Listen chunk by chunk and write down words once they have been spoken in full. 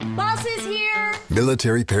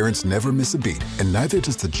Military parents never miss a beat, and neither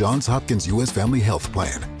does the Johns Hopkins U.S. Family Health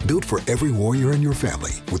Plan. Built for every warrior in your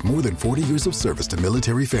family. With more than 40 years of service to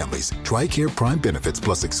military families, TRICARE Prime benefits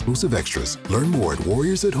plus exclusive extras. Learn more at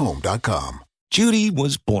warriorsathome.com. Judy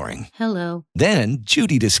was boring. Hello. Then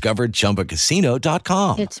Judy discovered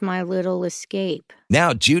ChumbaCasino.com. It's my little escape.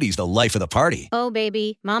 Now Judy's the life of the party. Oh,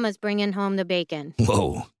 baby, mama's bringing home the bacon.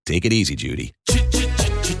 Whoa, take it easy, Judy.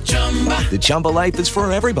 The Chumba life is for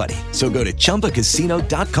everybody. So go to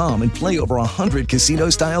ChumbaCasino.com and play over 100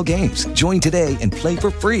 casino-style games. Join today and play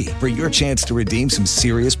for free for your chance to redeem some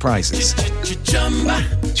serious prizes.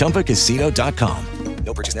 ChumbaCasino.com.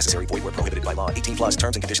 No purchase necessary. Void where prohibited by law. 18 plus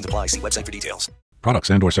terms and conditions apply. See website for details. Products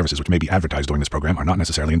and or services which may be advertised during this program are not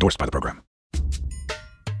necessarily endorsed by the program.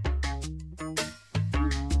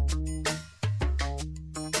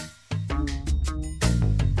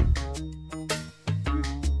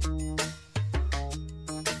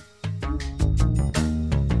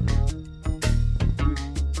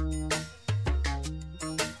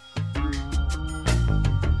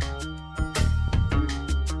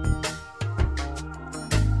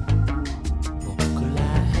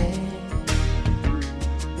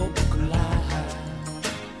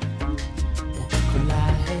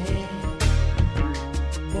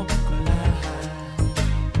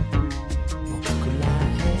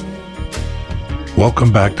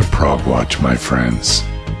 Welcome back to Prog Watch, my friends.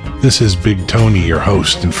 This is Big Tony, your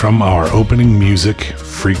host, and from our opening music,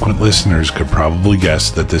 frequent listeners could probably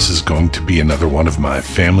guess that this is going to be another one of my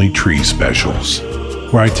Family Tree specials,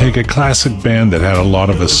 where I take a classic band that had a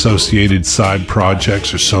lot of associated side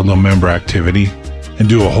projects or solo member activity and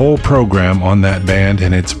do a whole program on that band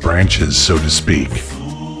and its branches, so to speak.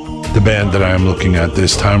 The band that I am looking at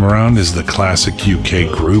this time around is the classic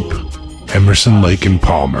UK group, Emerson, Lake and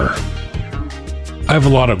Palmer. I have a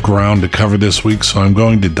lot of ground to cover this week, so I'm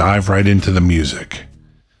going to dive right into the music.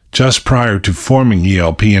 Just prior to forming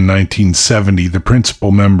ELP in 1970, the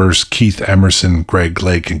principal members Keith Emerson, Greg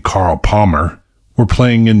Lake, and Carl Palmer were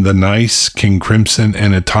playing in The Nice, King Crimson,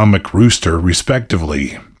 and Atomic Rooster,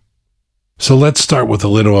 respectively. So let's start with a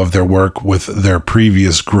little of their work with their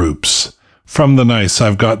previous groups. From The Nice,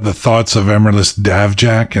 I've got The Thoughts of Emerless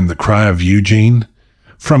Davjak and The Cry of Eugene.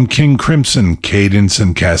 From King Crimson, Cadence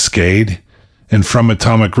and Cascade. And from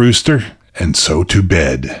Atomic Rooster, And So to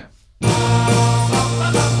Bed.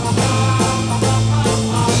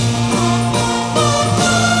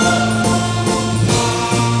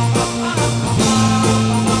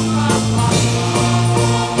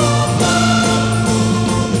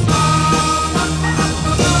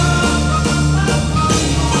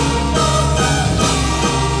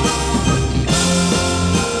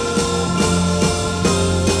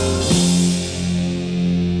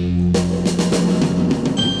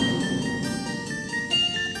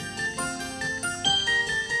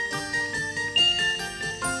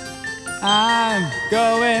 I'm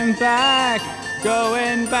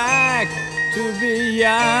going back to be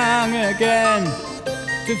young again,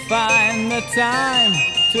 to find the time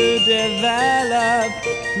to develop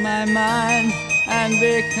my mind and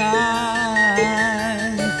be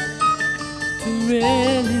kind, to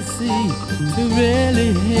really see, to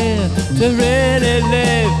really hear, to really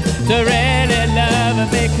live, to really love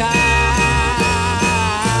and be kind.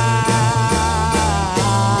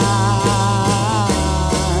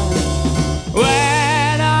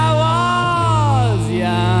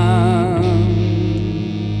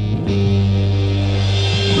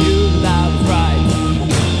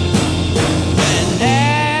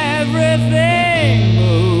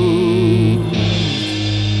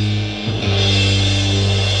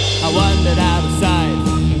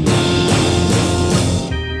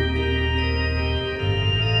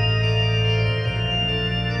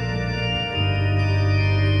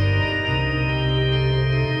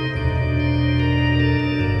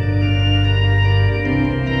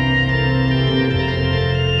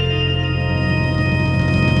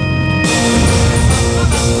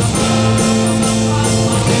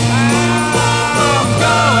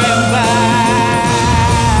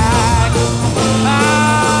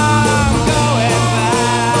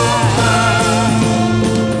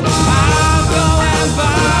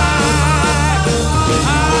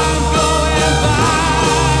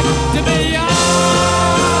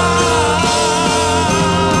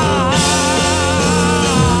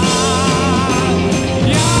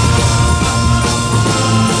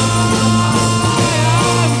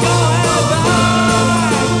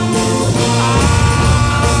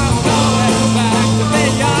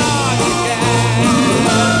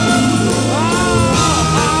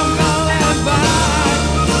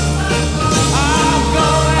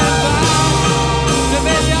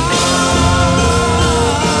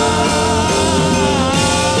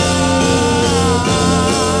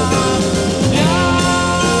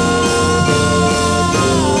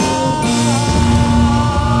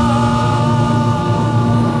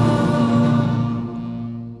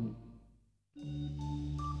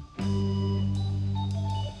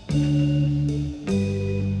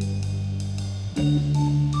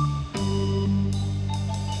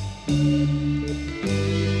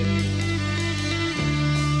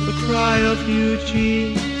 cry of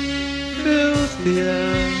Eugene fills the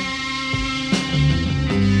air.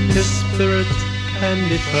 His spirit can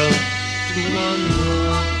be felt to wander,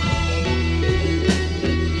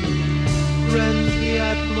 rend the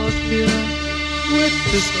atmosphere with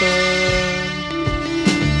despair.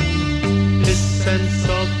 His sense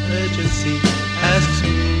of urgency as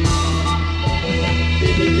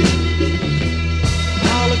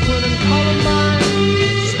Harlequin and Columbine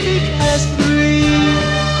speak as three.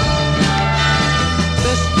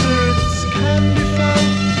 Their spirits can be felt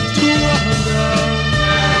to wander.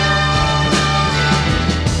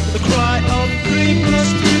 The cry of 3 plus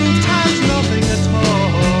 2 times nothing at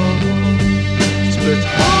all. Split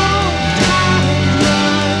all time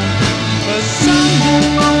life a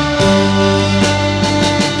someone.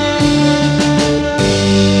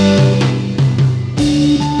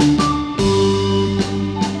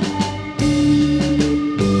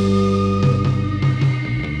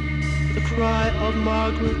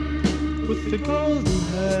 With the golden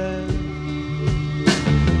hair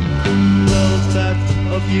melts that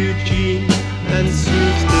of Eugene and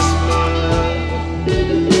soothes despair.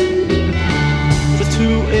 The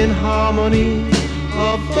two in harmony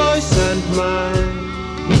of voice and mind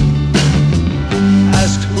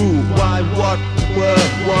asked who, why, what were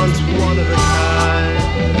once one of a kind.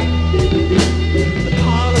 The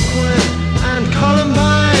Harlequin and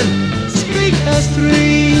Columbine speak as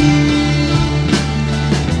three.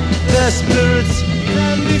 Their spirits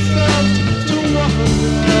can be felt to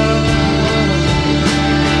wander.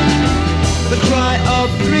 The cry of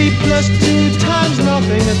 3 plus 2 times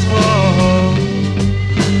nothing at all.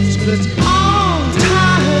 Split all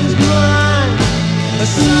times blind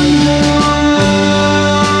asunder.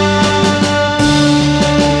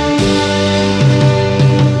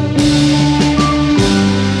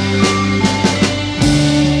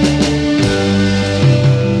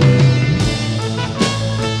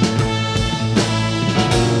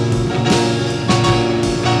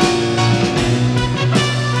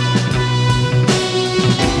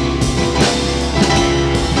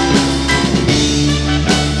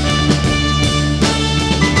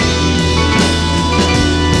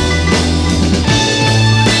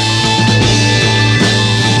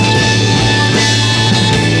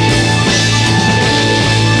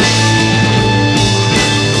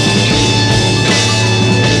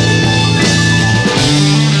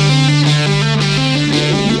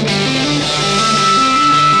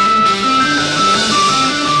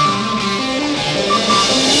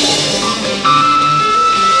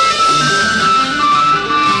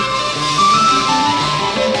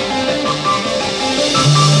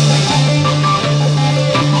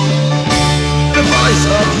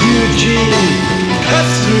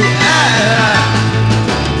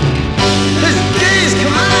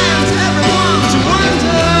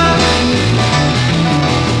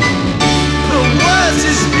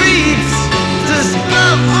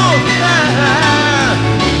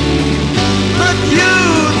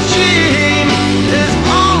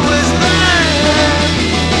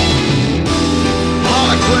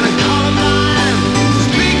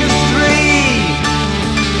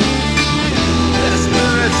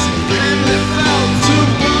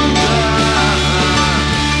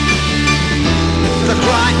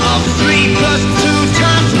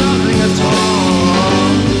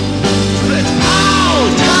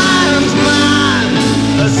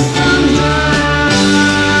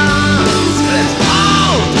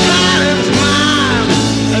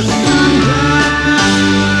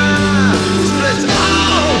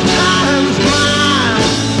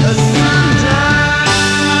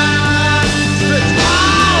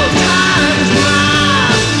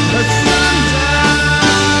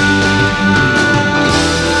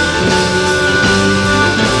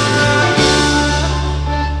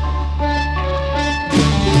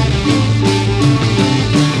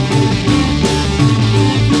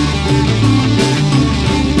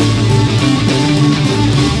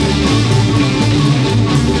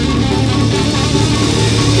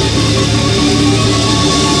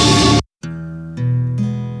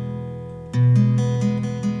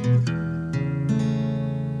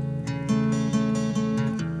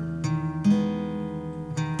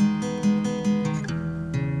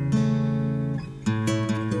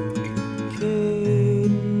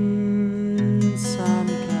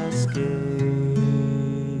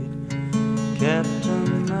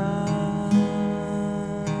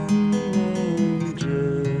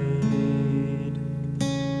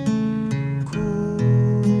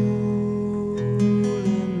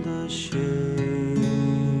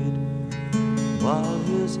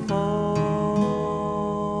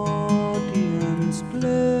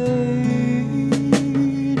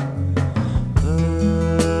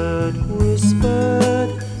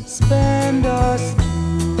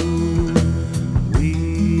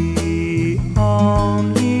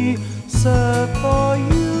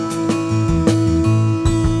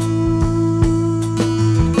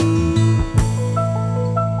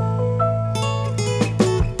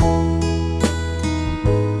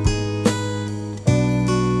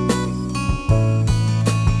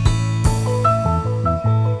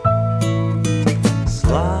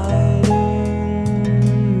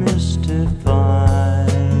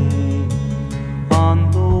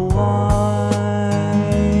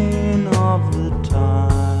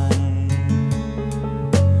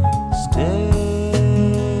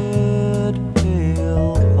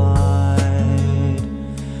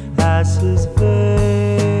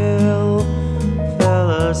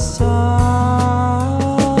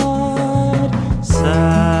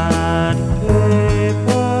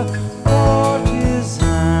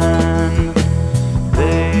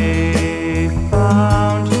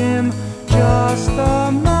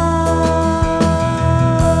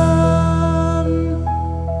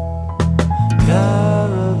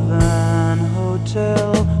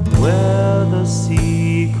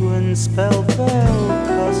 sequin spell fell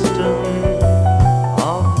custom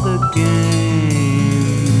of the game.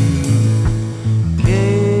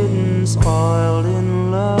 Cadence oiled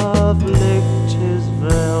in love licked his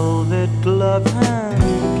velvet glove hand,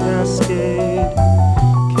 cascade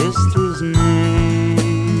kissed his name.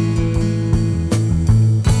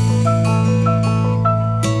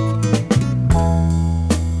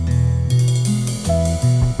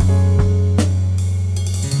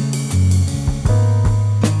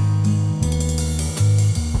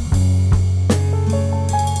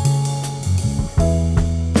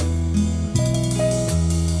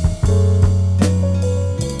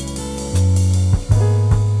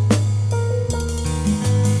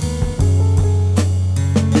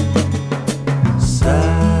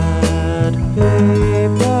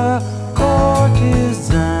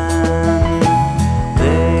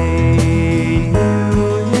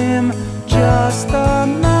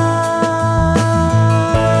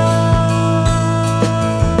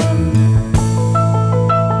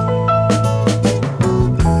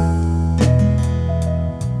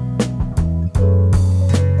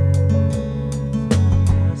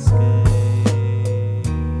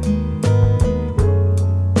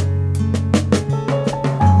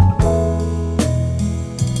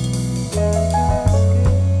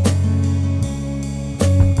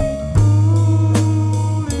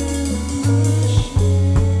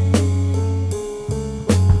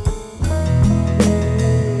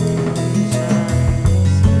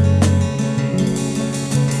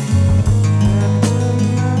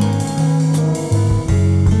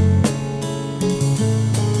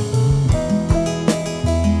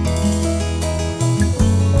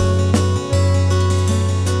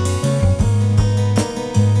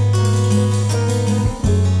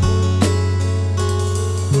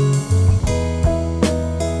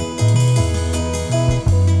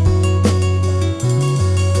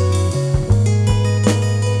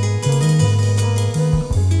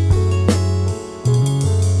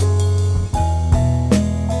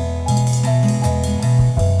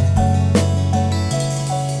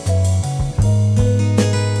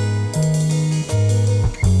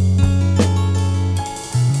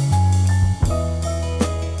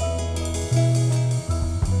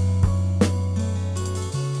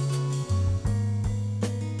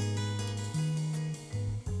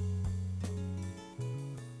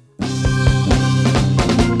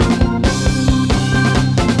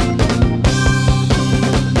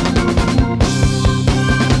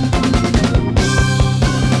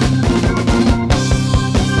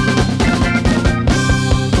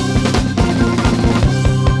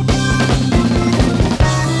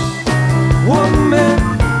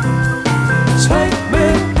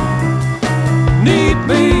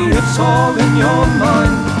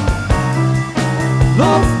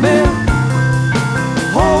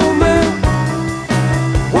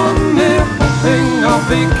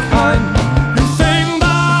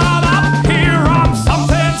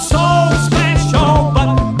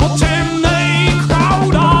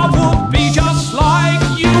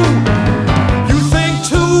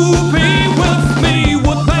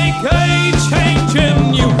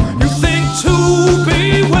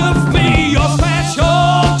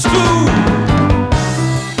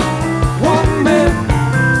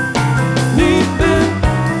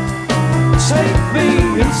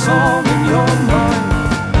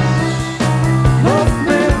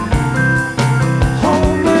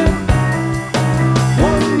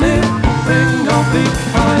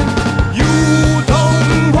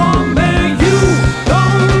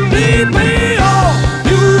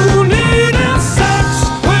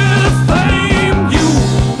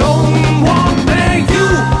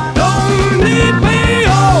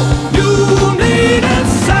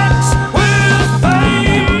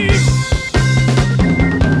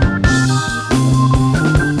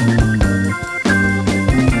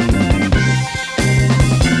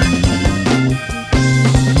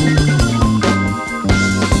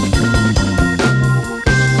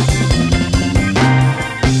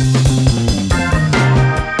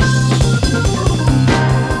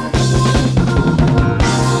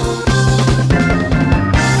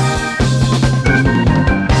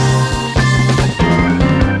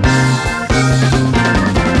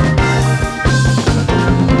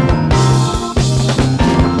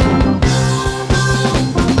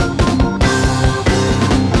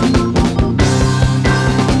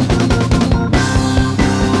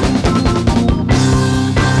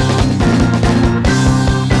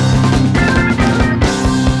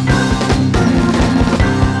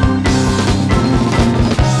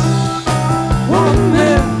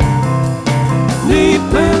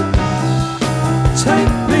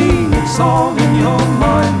 all in your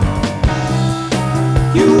mind.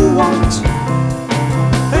 You want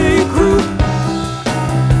a group.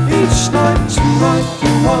 Each night tonight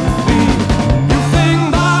you want me. You think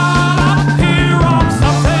that I'm here on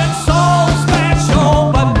something so special,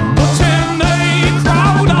 but in a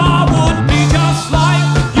crowd I would be just like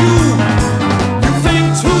you. You think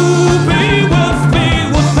to be with me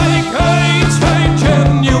would make a change in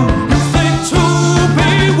you. You think to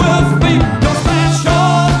be with me you're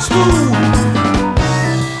special too.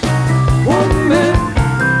 Want me,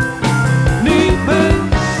 need me,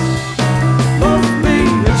 love me,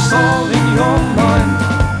 it's all in your mind.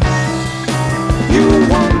 You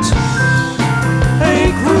want a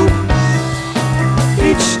group.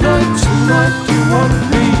 Each night tonight you want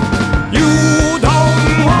me. You don't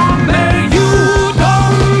want me, you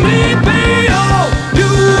don't need me. All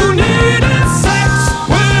you need is sex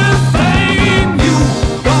with fame. You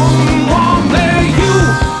don't want me, you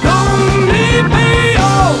don't need me.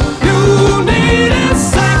 All you need is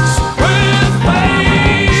sex with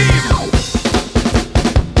fame.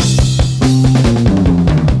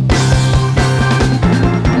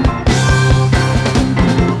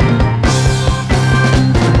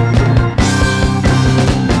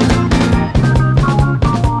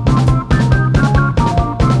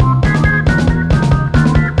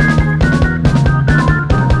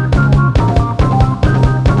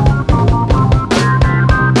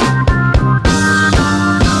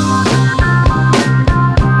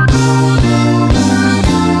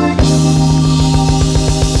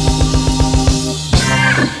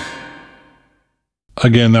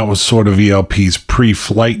 Again, that was sort of ELP's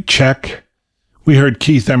pre-flight check. We heard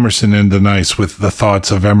Keith Emerson end the night with The Thoughts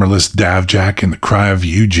of Emerless Davjack and The Cry of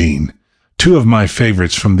Eugene, two of my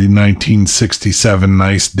favorites from the 1967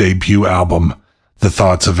 Nice debut album, The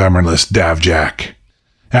Thoughts of Emerless Davjack.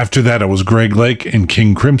 After that, it was Greg Lake and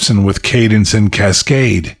King Crimson with Cadence and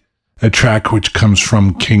Cascade, a track which comes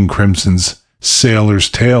from King Crimson's Sailor's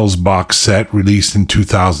Tales box set released in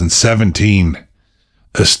 2017.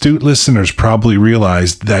 Astute listeners probably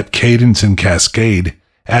realized that Cadence and Cascade,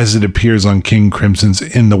 as it appears on King Crimson's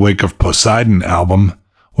In the Wake of Poseidon album,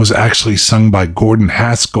 was actually sung by Gordon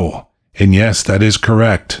Haskell, and yes, that is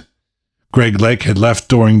correct. Greg Lake had left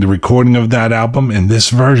during the recording of that album, and this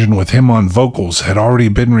version with him on vocals had already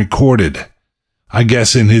been recorded. I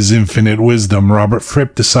guess in his infinite wisdom, Robert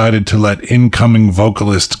Fripp decided to let incoming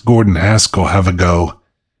vocalist Gordon Haskell have a go,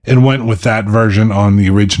 and went with that version on the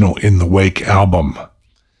original In the Wake album.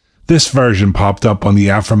 This version popped up on the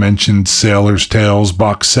aforementioned Sailor's Tales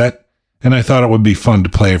box set, and I thought it would be fun to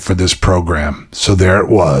play it for this program, so there it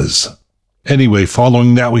was. Anyway,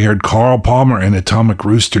 following that we heard Carl Palmer and Atomic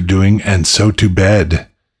Rooster doing And So to Bed,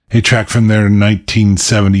 a track from their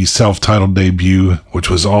 1970 self-titled debut, which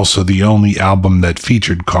was also the only album that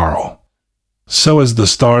featured Carl. So as the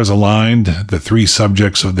stars aligned, the three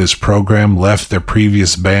subjects of this program left their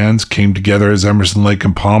previous bands, came together as Emerson, Lake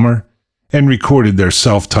and Palmer, and recorded their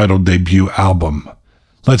self-titled debut album.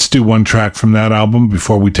 Let's do one track from that album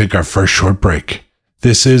before we take our first short break.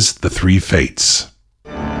 This is The Three Fates.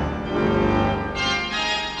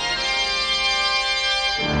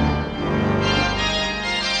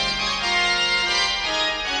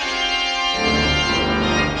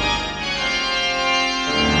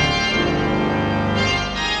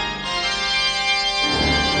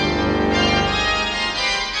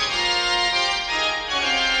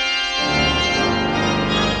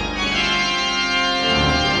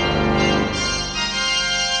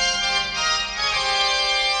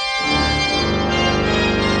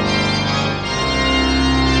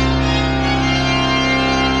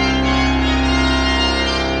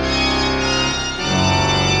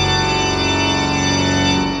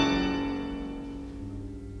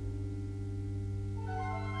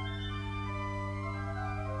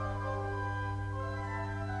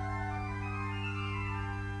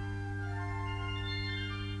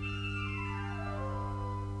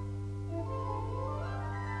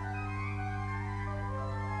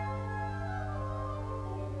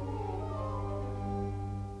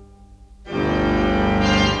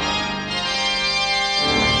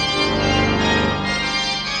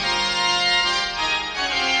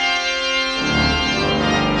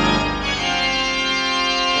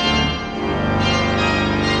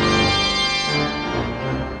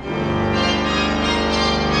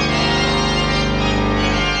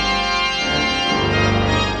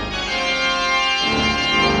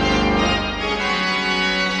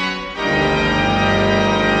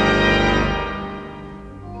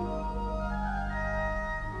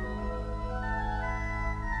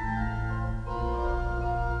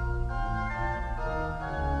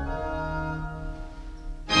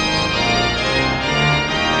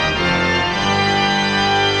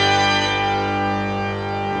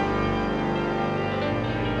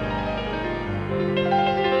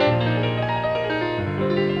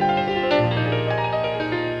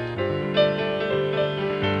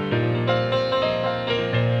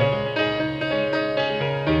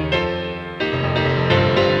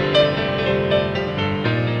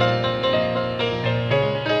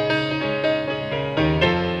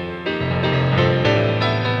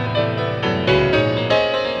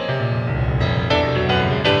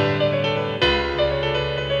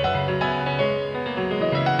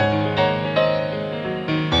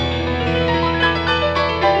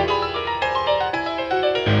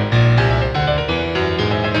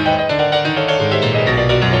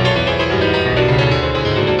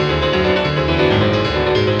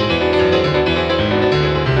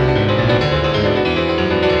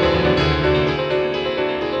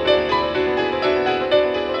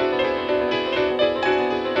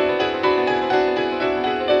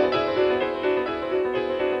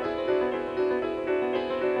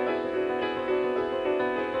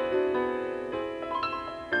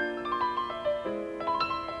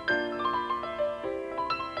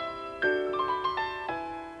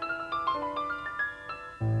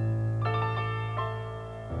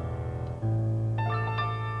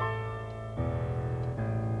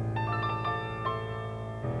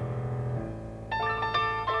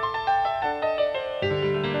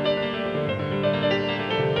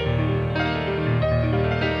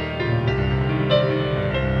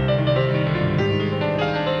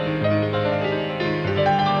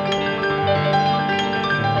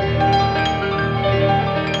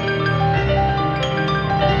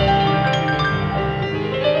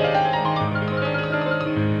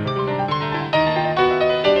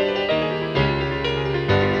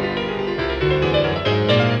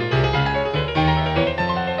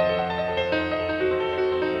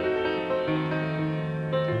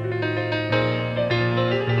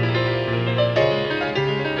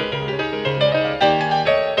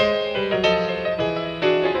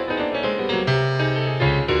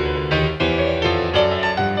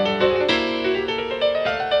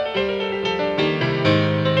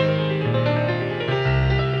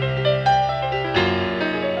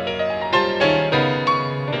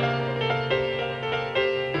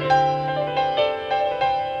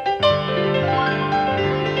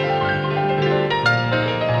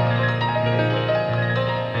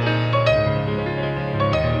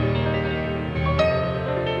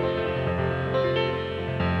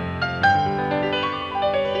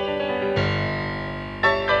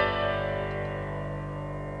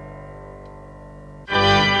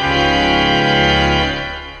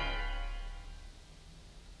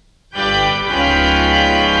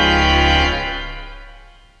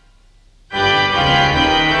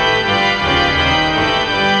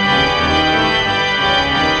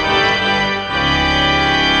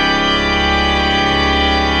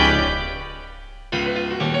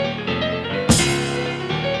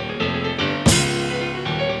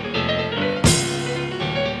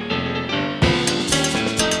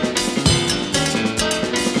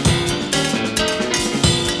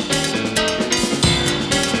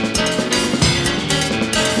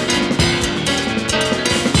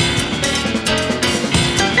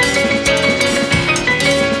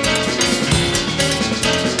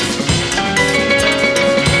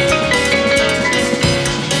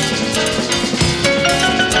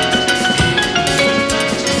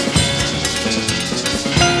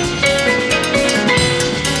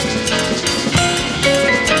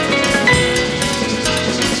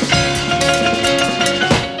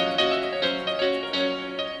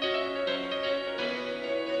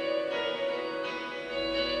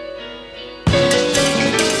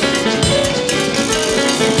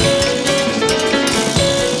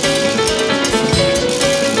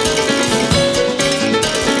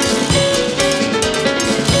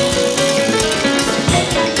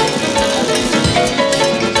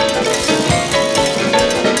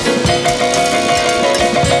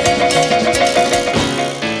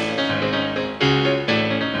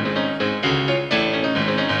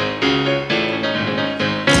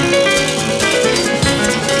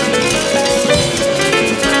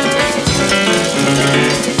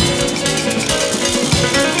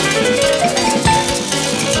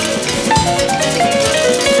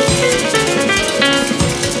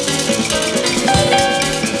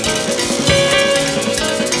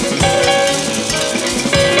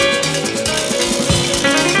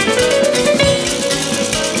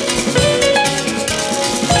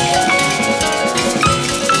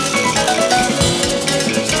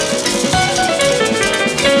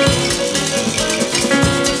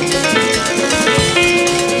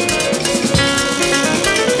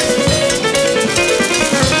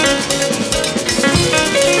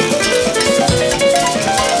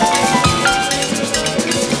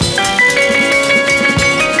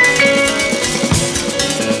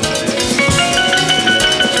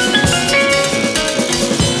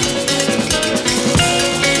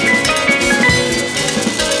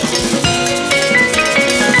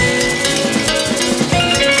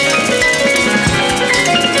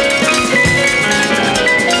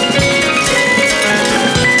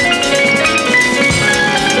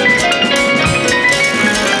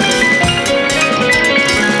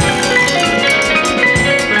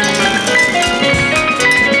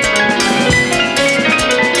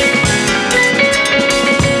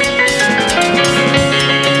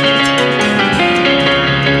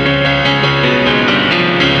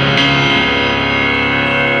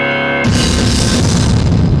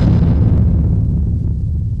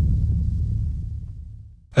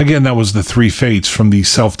 Again, that was The Three Fates from the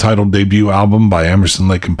self-titled debut album by Emerson,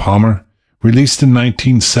 Lake and Palmer, released in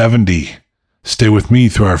 1970. Stay with me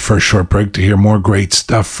through our first short break to hear more great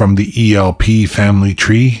stuff from the ELP family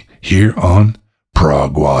tree here on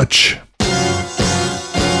Prog Watch.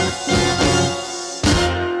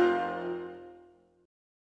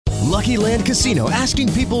 Lucky Land Casino,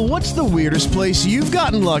 asking people, what's the weirdest place you've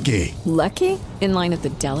gotten lucky? Lucky? In line at the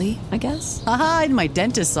deli, I guess? Aha, in my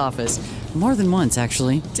dentist's office. More than once,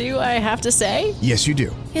 actually. Do I have to say? Yes, you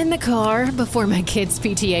do. In the car before my kids'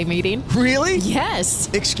 PTA meeting. Really? Yes.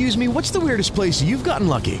 Excuse me, what's the weirdest place you've gotten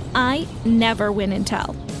lucky? I never win and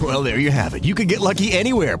tell. Well, there you have it. You can get lucky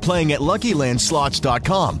anywhere, playing at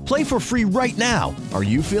LuckyLandSlots.com. Play for free right now. Are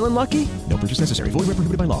you feeling lucky? No purchase necessary. Void where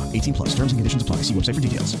prohibited by law. 18+. Terms and conditions apply. See website for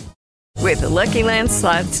details. With the Lucky Land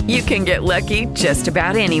Slots, you can get lucky just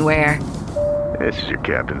about anywhere. This is your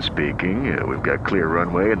captain speaking. We've got clear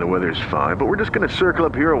runway and the weather's fine, but we're just going to circle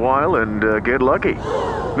up here a while and get lucky.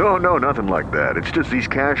 No, nothing like that. It's just these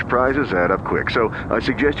cash prizes add up quick. So I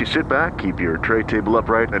suggest you sit back, keep your tray table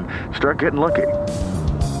upright, and start getting lucky.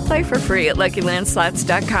 Play for free at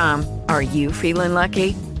LuckyLandSlots.com. Are you feeling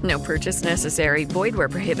lucky? No purchase necessary. Void where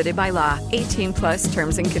prohibited by law. 18+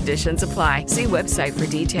 terms and conditions apply. See website for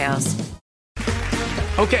details.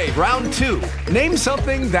 Okay, round two. Name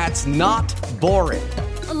something that's not boring.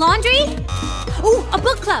 A laundry? Ooh, a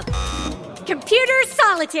book club. Computer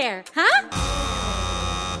solitaire, huh?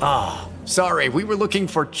 Ah, sorry, we were looking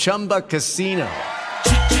for Chumba Casino.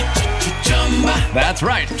 That's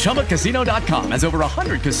right, ChumbaCasino.com has over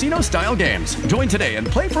 100 casino-style games. Join today and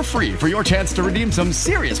play for free for your chance to redeem some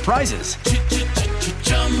serious prizes.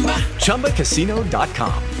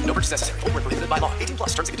 ChumbaCasino.com. No purchase necessary. Void where prohibited by law. 18+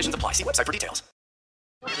 terms and conditions apply. See website for details.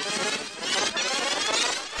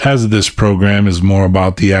 As this program is more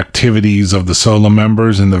about the activities of the solo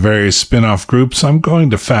members and the various spin-off groups, I'm going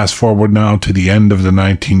to fast forward now to the end of the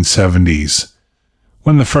 1970s,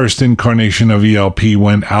 when the first incarnation of ELP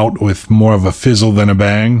went out with more of a fizzle than a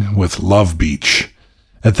bang with Love Beach.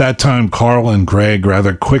 At that time, Carl and Greg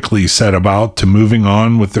rather quickly set about to moving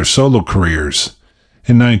on with their solo careers.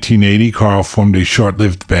 In 1980, Carl formed a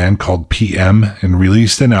short-lived band called PM and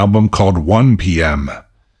released an album called 1 PM.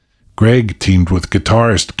 Greg teamed with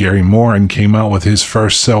guitarist Gary Moore and came out with his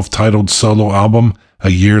first self-titled solo album a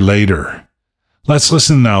year later. Let's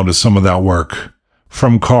listen now to some of that work.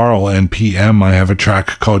 From Carl and PM, I have a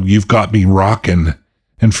track called You've Got Me Rockin',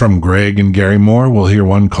 and from Greg and Gary Moore, we'll hear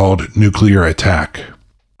one called Nuclear Attack.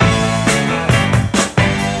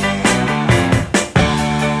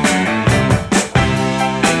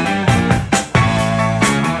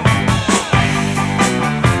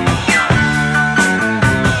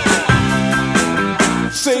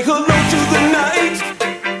 Say hello to the night.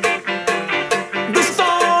 The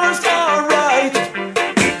stars are right.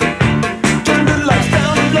 Turn the lights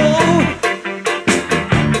down low.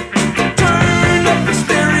 Turn up the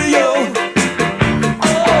stereo.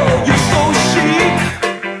 Oh, you're so chic.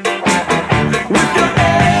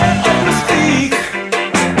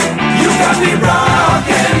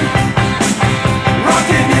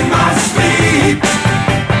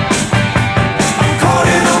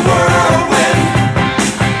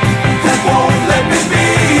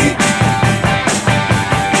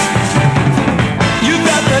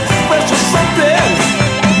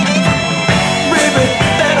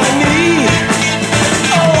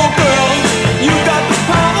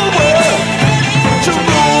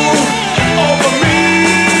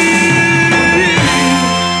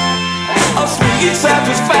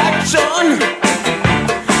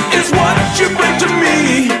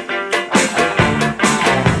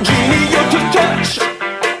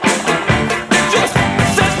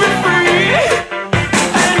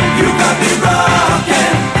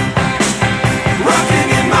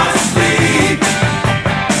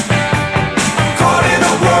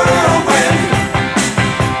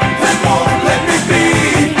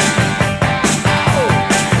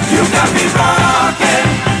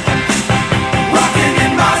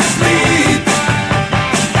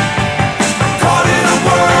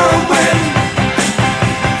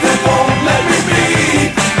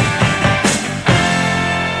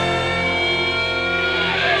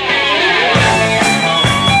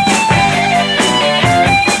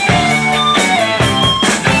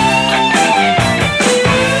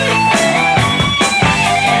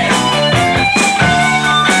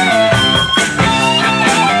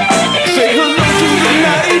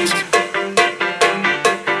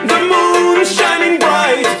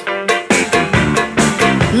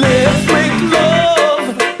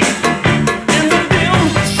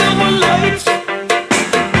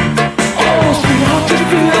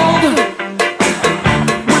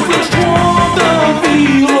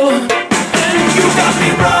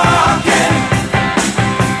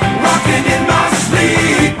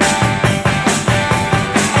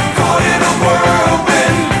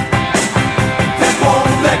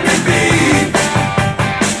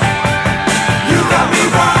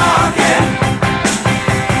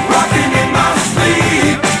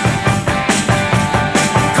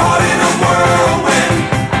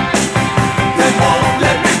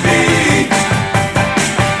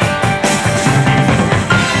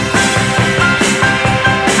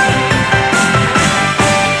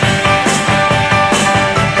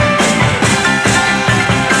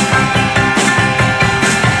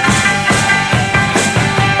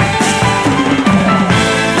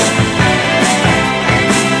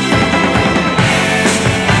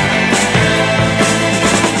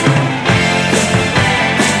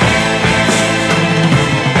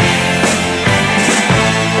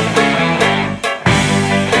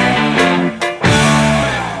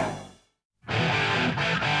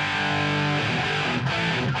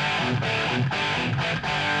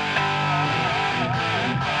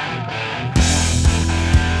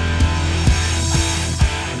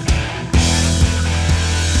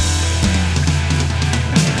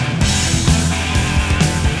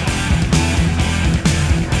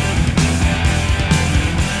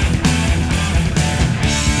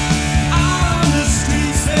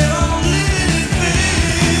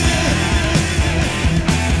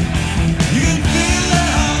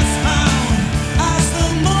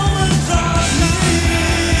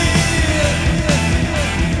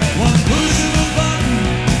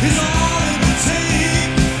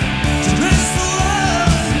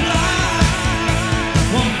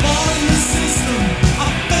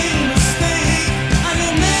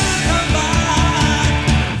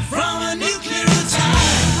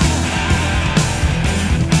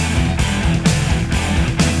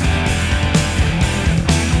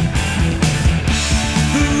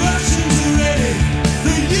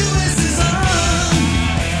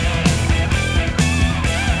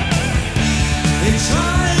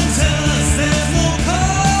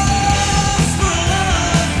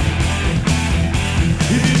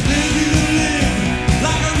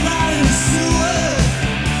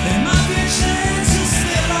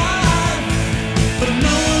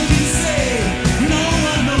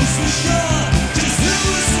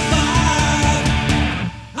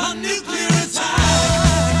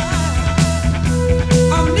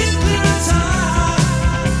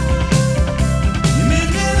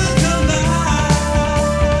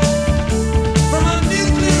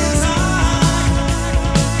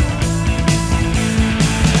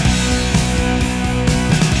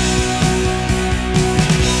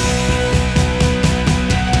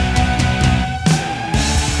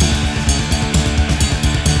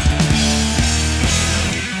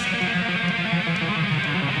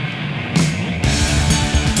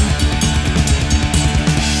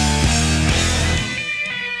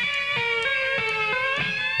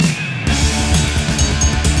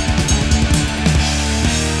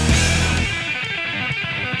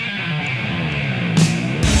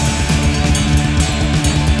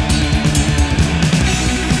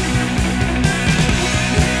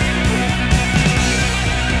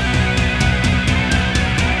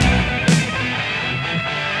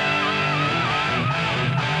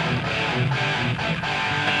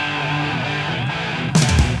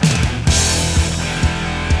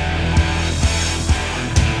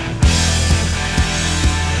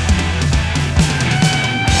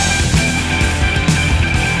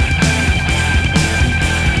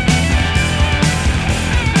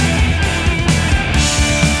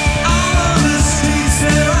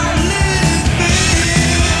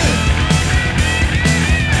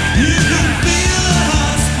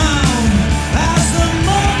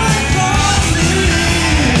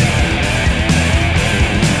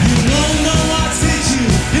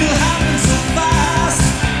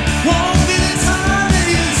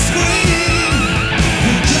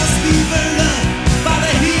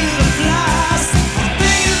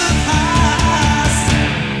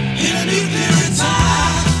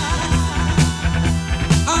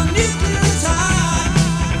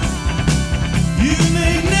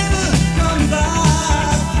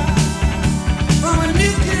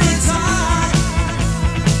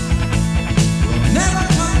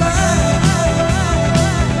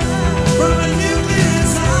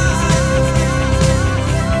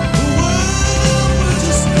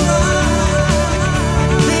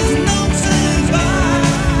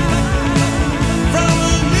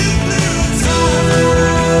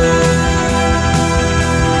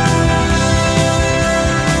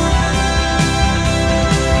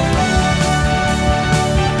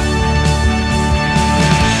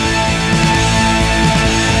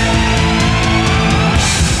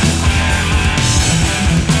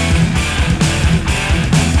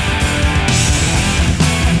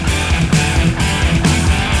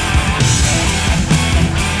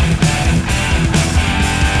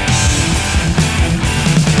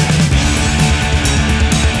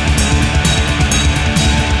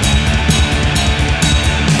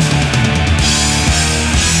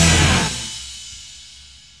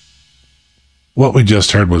 What we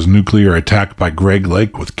just heard was Nuclear Attack by Greg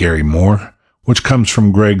Lake with Gary Moore, which comes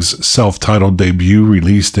from Greg's self-titled debut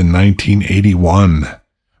released in 1981.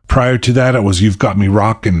 Prior to that, it was You've Got Me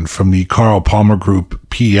Rockin' from the Carl Palmer group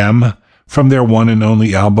PM, from their one and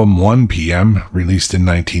only album 1 PM, released in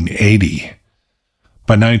 1980.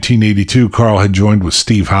 By 1982, Carl had joined with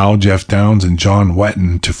Steve Howe, Jeff Downs, and John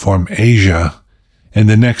Wetton to form Asia, and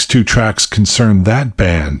the next two tracks concern that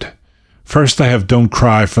band. First, I have Don't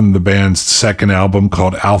Cry from the band's second album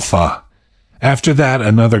called Alpha. After that,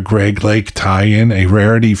 another Greg Lake tie-in, a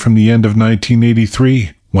rarity from the end of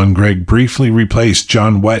 1983, when Greg briefly replaced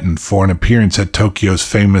John Wetton for an appearance at Tokyo's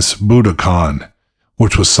famous Budokan,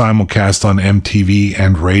 which was simulcast on MTV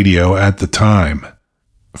and radio at the time.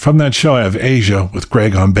 From that show, I have Asia with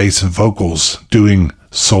Greg on bass and vocals doing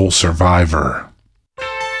Soul Survivor.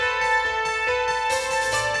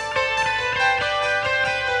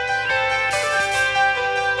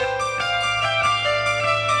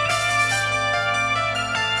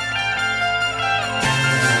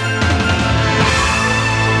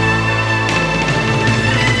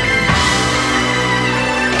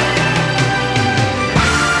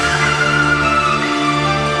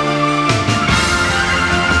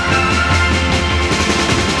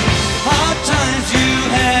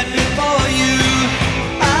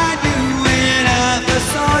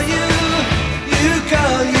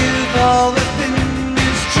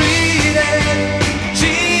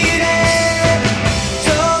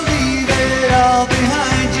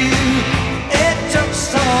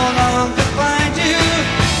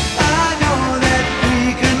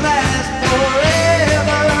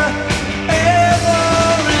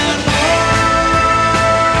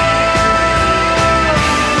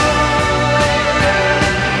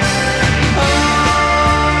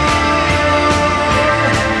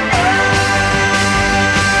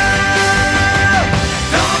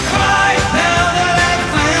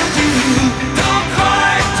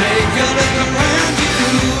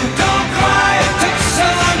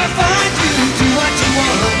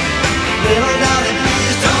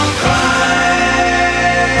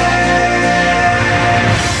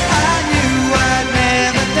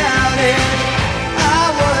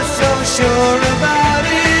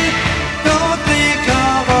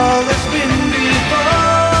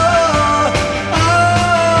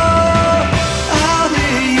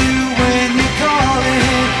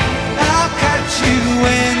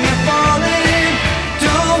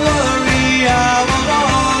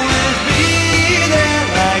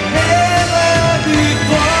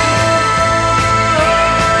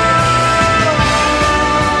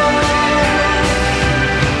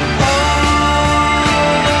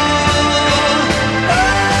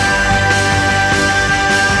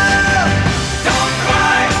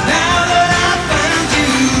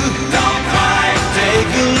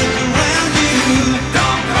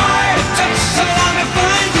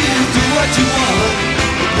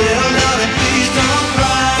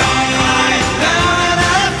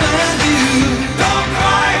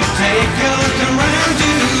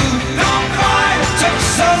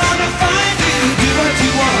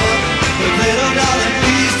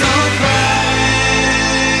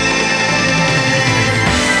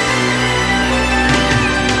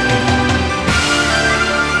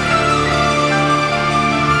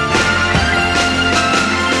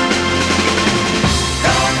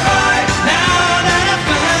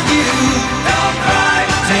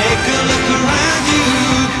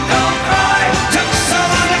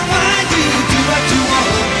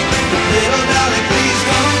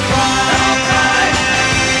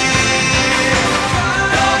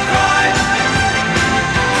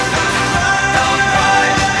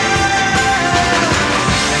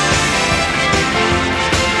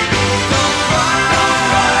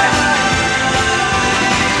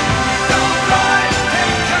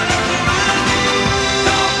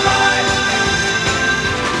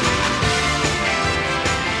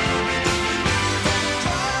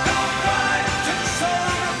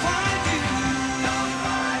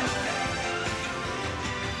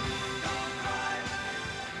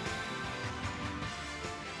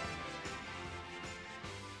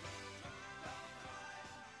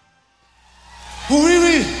 Well,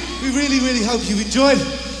 we really hope you enjoyed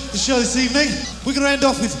the show this evening. We're going to end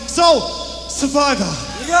off with Soul Survivor.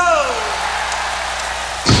 Here we go!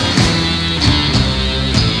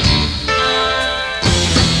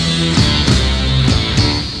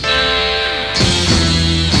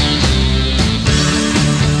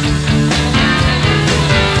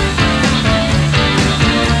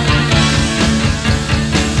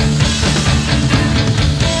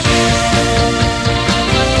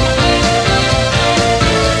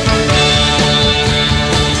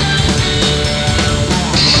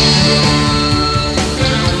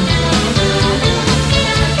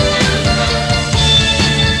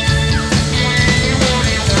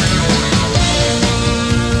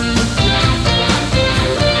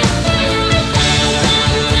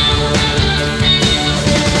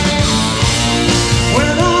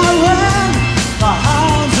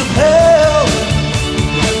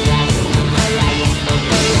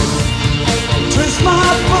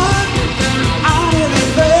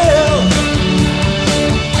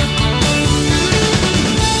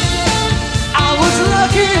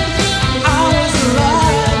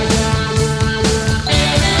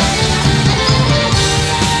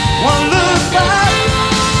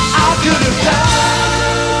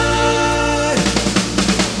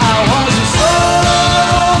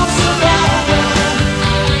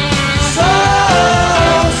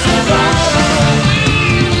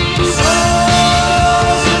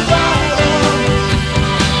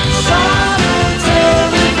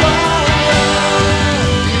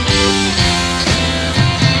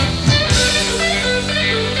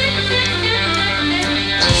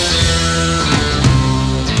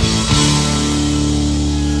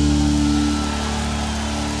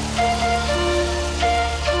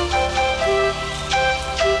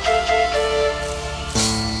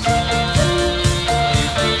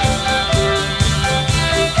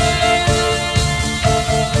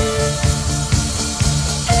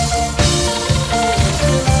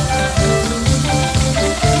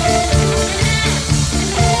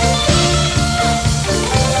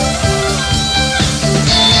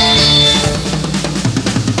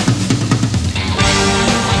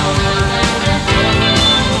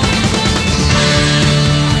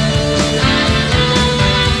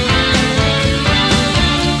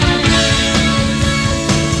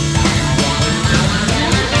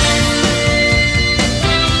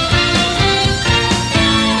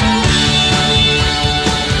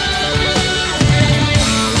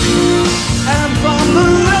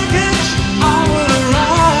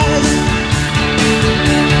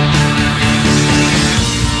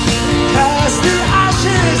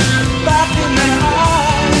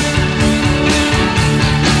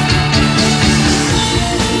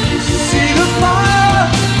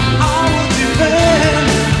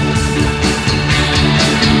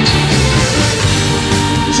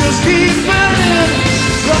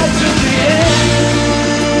 right to the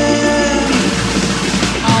end.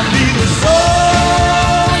 I'll be the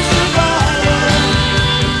soul survivor,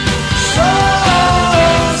 soul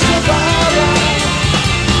survivor,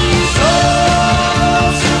 soul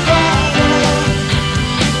survivor,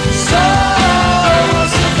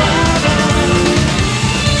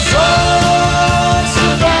 soul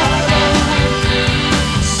survivor,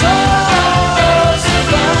 soul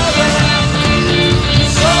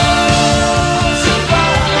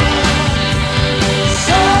survivor,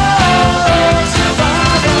 soul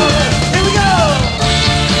survivor, here we go!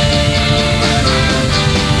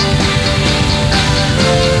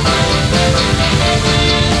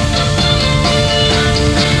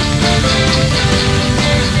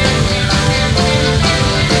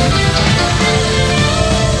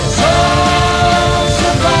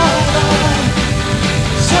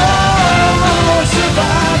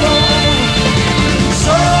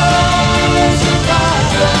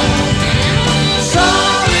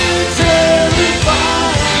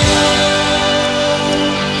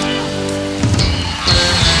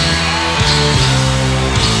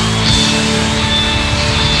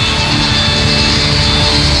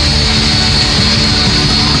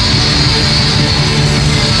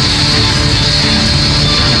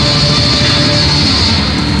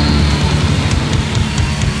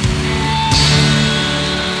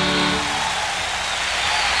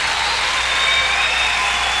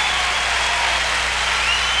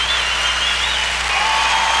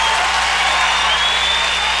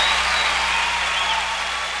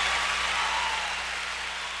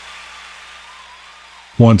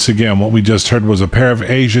 Once again, what we just heard was a pair of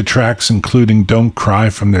Asia tracks, including Don't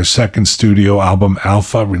Cry from their second studio album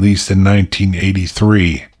Alpha, released in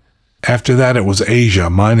 1983. After that, it was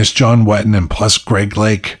Asia, minus John Wetton and plus Greg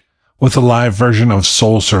Lake, with a live version of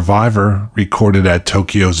Soul Survivor, recorded at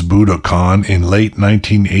Tokyo's Budokan in late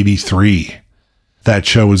 1983. That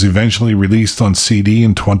show was eventually released on CD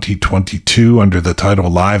in 2022 under the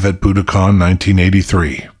title Live at Budokan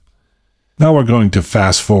 1983. Now we're going to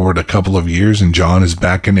fast forward a couple of years, and John is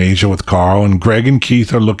back in Asia with Carl, and Greg and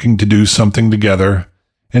Keith are looking to do something together,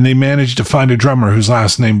 and they manage to find a drummer whose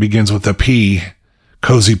last name begins with a P,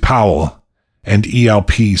 Cozy Powell, and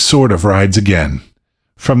ELP sort of rides again.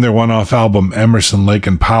 From their one-off album Emerson, Lake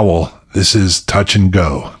and Powell, this is Touch and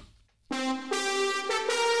Go.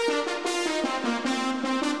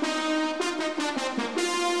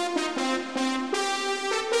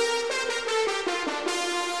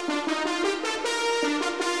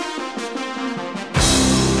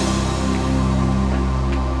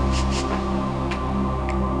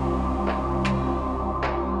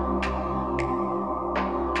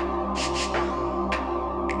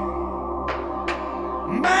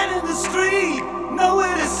 Man in the street,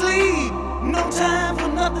 nowhere to sleep. No time for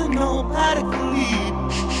nothing, no paddock to lead.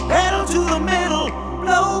 Pedal to the middle,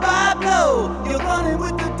 blow by blow. You're running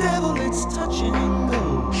with the devil, it's touch and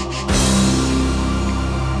go.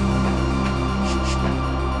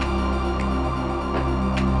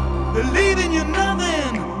 Believing you're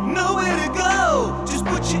nothing, nowhere to go. Just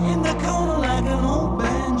put you in the corner like an old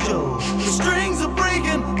banjo. The strings are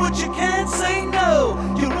breaking, but you can't say no.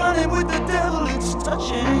 You're running with the devil, it's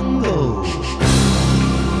touch and go.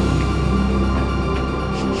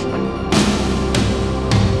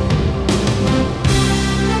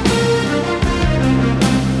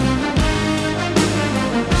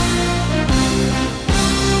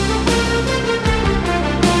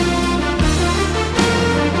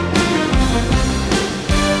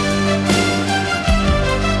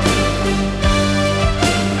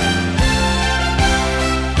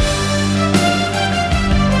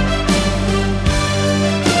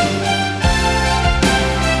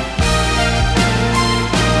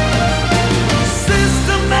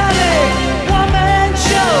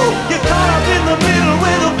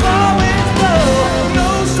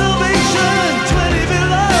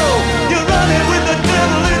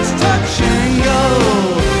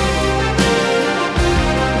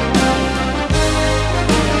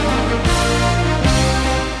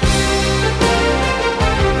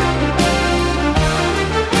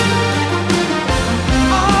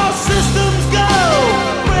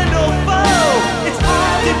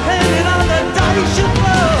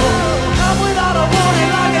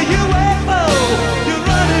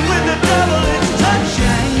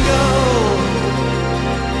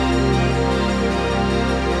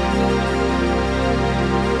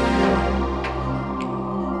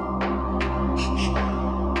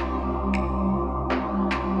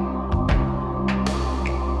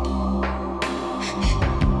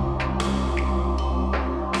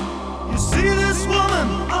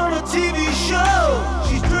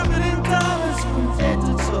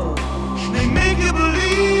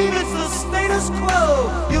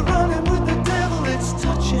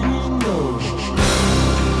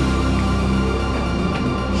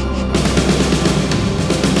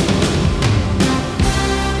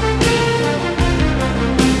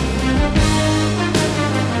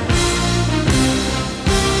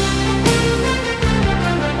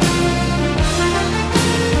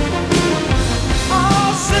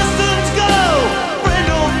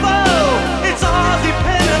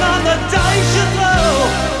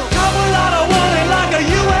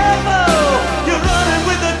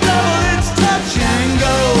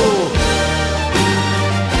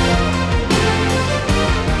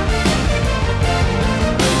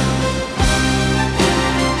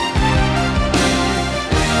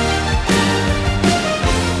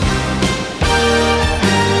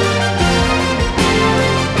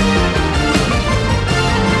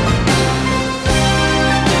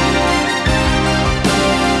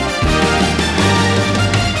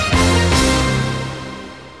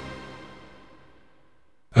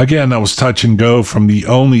 Again, that was Touch and Go from the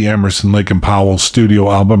only Emerson, Lake and Powell studio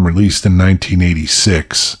album released in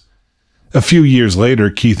 1986. A few years later,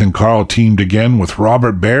 Keith and Carl teamed again with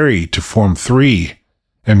Robert Barry to form Three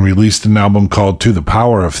and released an album called To the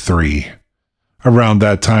Power of Three. Around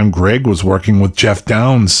that time, Greg was working with Jeff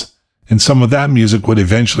Downes, and some of that music would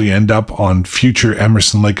eventually end up on future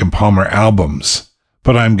Emerson, Lake and Palmer albums.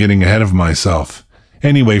 But I'm getting ahead of myself.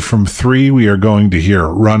 Anyway, from Three, we are going to hear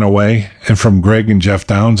Runaway, and from Greg and Jeff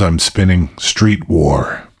Downes, I'm spinning Street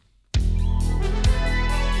War.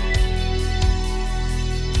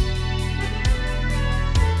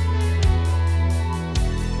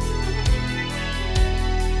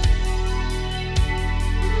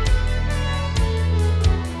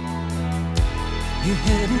 You're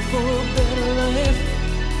heading for a better life,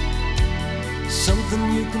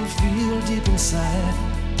 something you can feel deep inside.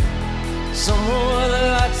 Somewhere where the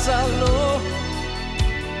lights are low,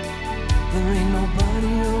 there ain't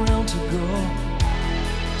nobody around to go,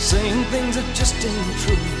 saying things that just ain't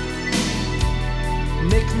true,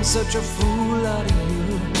 making such a fool out of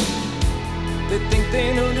you. They think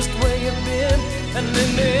they know just where you've been, and they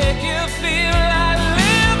make you feel like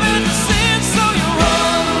living sin. So you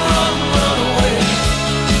run, run, run away,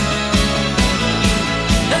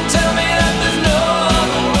 and tell me that there's no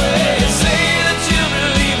other way. Say that you'll be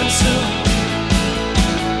leaving soon,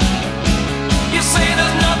 you say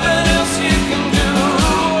there's nothing else you can do.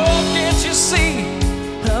 Oh, can't you see,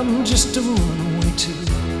 I'm just a runaway too.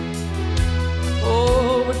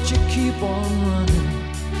 Oh, but you keep on running.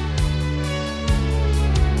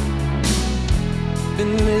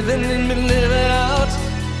 Been living and been living out.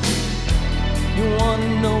 You wanna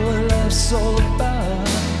know what life's all about.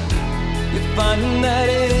 You find that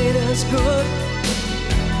it ain't as good.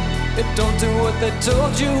 It don't do what they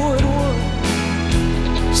told you it would.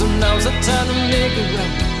 So now's the time to make it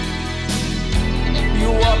right.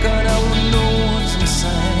 You're walking out with no one's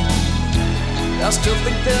inside. I still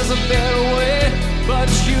think there's a better way, but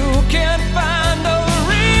you can't find a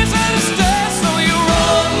reason to stay. So you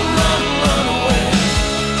run, run, run away,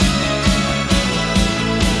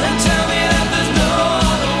 and tell me that there's no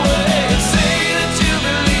other way. Say that you'll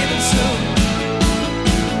be leaving soon,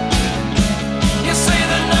 you say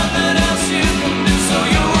there's nothing else you can do. So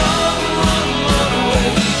you run, run, run away,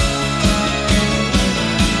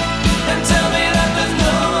 and tell me that there's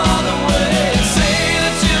no other way. Say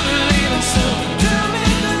that you'll be leaving soon, tell me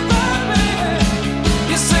goodbye,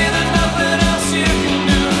 baby. You say there's nothing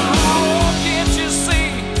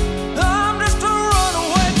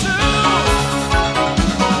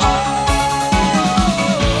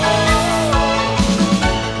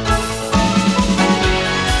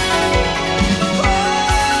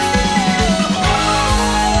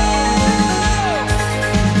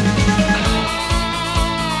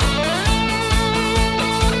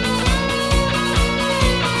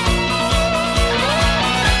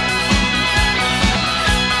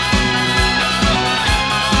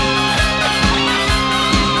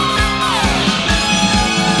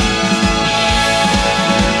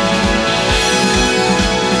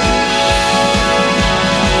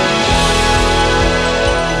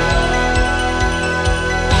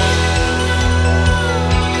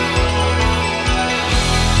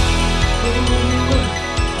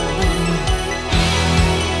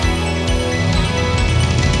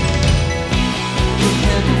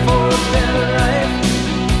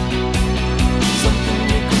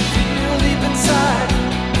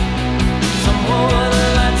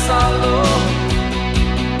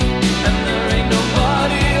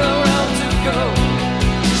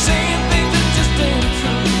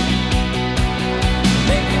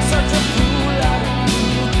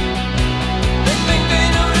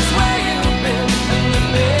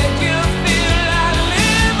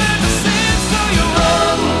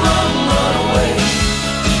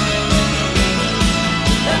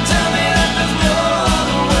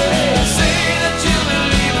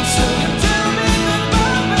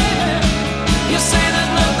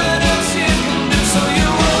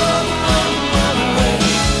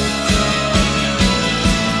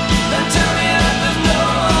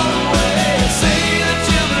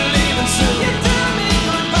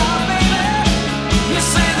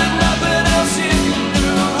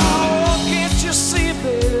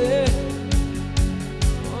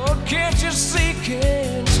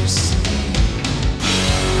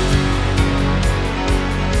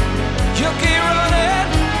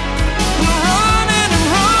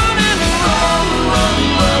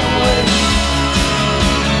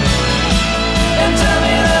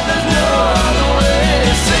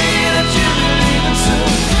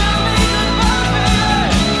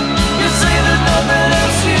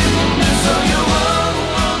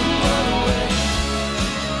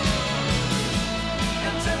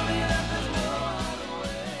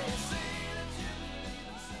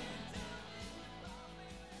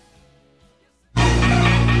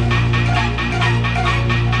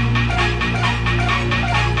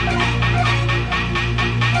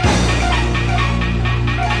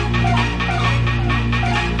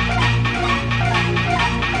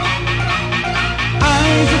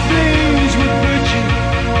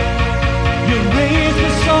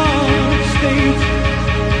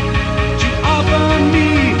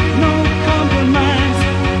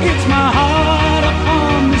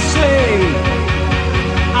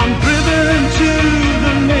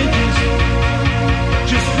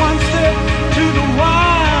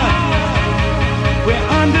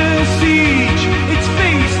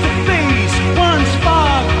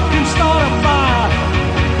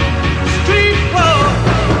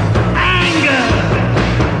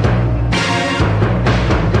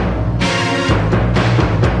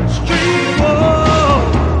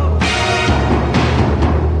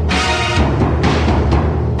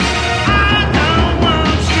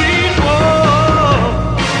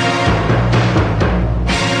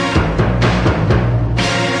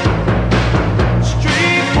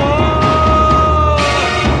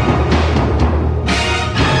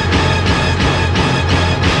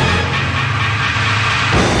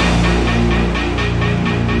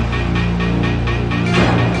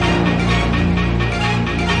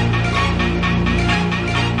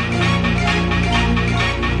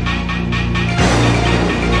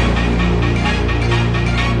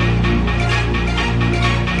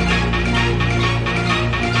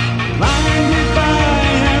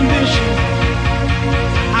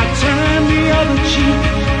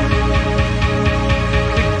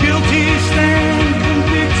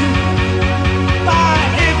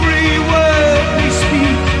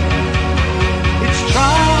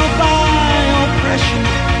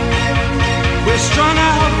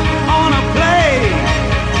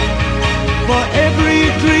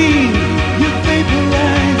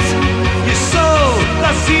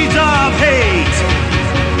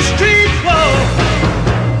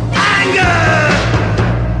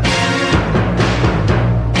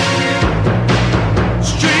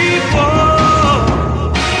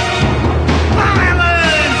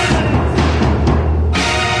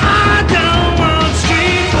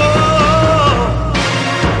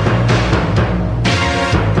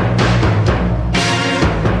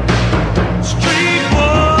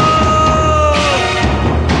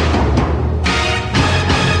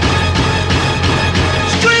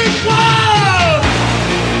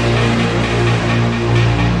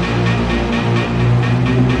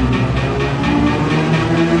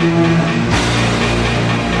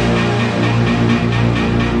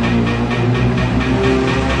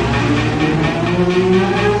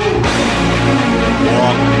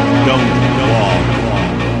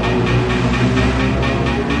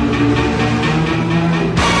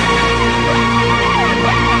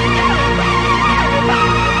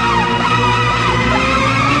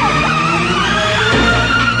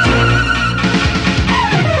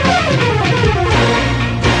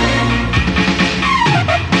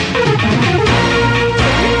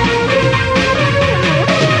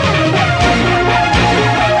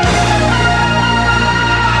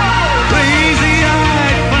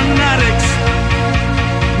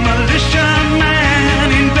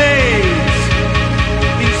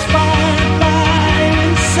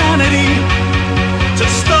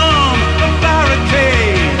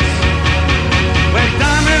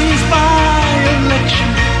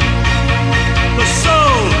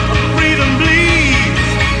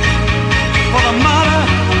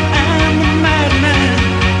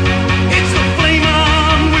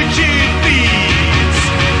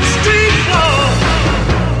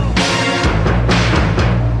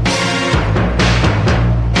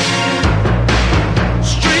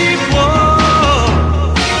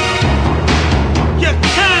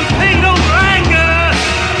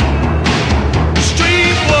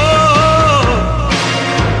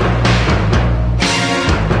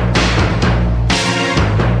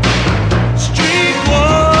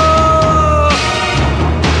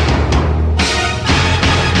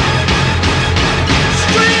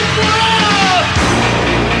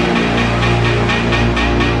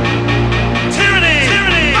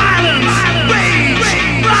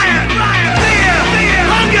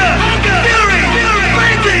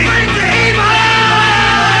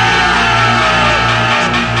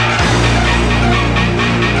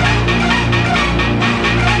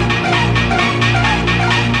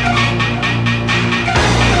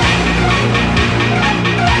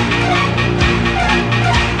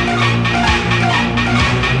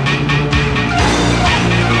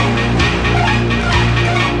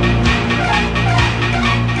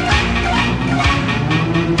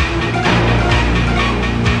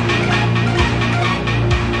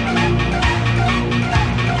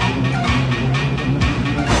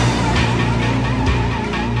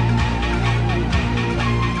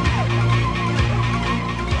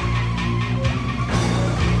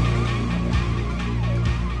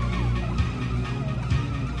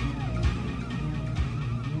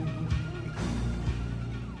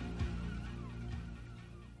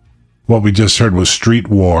What we just heard was Street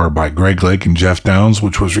War by Greg Lake and Jeff Downs,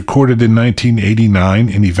 which was recorded in 1989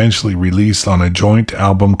 and eventually released on a joint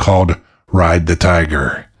album called Ride the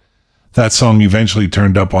Tiger. That song eventually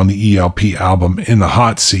turned up on the ELP album In the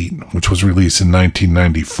Hot Seat, which was released in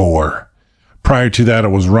 1994. Prior to that, it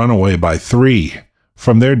was Runaway by Three,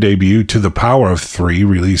 from their debut To the Power of Three,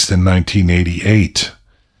 released in 1988.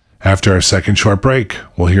 After our second short break,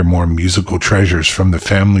 we'll hear more musical treasures from the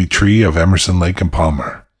family tree of Emerson, Lake and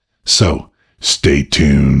Palmer. So, stay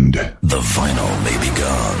tuned. The vinyl may be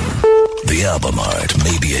gone. The album art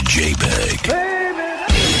may be a JPEG.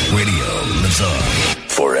 Radio lives on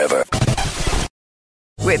forever.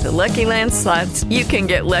 With the Lucky Land Slots, you can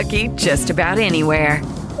get lucky just about anywhere.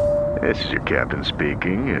 This is your captain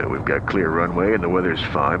speaking. We've got clear runway and the weather's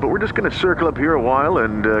fine, but we're just going to circle up here a while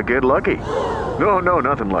and get lucky. No,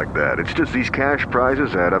 nothing like that. It's just these cash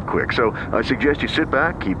prizes add up quick. So I suggest you sit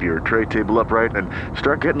back, keep your tray table upright, and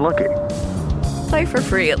start getting lucky. Play for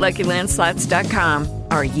free at LuckyLandSlots.com.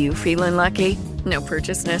 Are you feeling lucky? No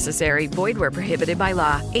purchase necessary. Void where prohibited by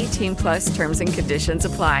law. 18 plus terms and conditions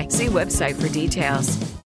apply. See website for details.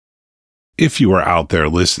 If you are out there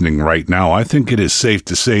listening right now, I think it is safe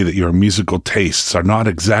to say that your musical tastes are not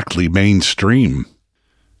exactly mainstream.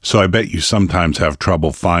 So I bet you sometimes have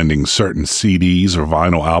trouble finding certain CDs or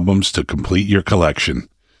vinyl albums to complete your collection.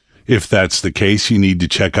 If that's the case, you need to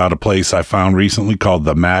check out a place I found recently called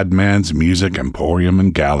the Madman's Music Emporium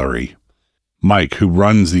and Gallery. Mike, who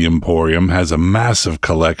runs the Emporium, has a massive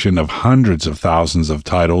collection of hundreds of thousands of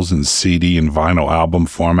titles in CD and vinyl album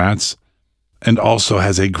formats, and also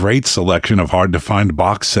has a great selection of hard-to-find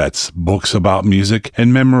box sets, books about music,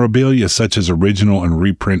 and memorabilia such as original and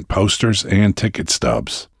reprint posters and ticket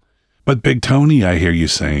stubs. But Big Tony, I hear you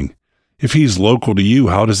saying, if he's local to you,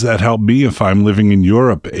 how does that help me if I'm living in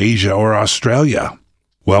Europe, Asia, or Australia?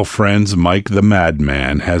 Well, friends, Mike the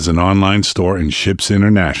Madman has an online store and ships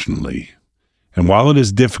internationally. And while it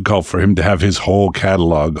is difficult for him to have his whole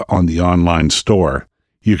catalog on the online store,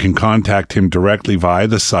 you can contact him directly via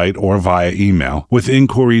the site or via email with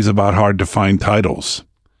inquiries about hard-to-find titles.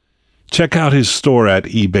 Check out his store at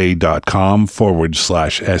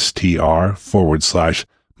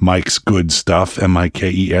ebay.com/str/Mike's Good Stuff,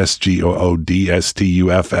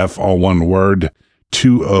 MikeSgoodstuff, all one word,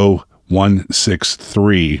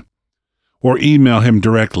 20163. Or email him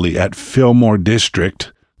directly at Fillmore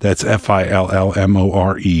District, that's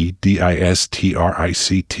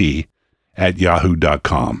FILLMOREDISTRICT, at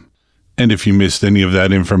yahoo.com. And if you missed any of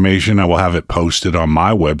that information, I will have it posted on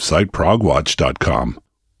my website, progwatch.com.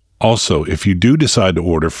 Also, if you do decide to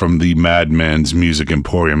order from the Madman's Music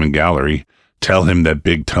Emporium and Gallery, tell him that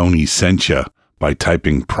Big Tony sent you by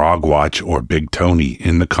typing Progwatch or Big Tony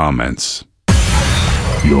in the comments.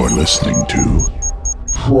 You're listening to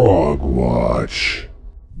Progwatch.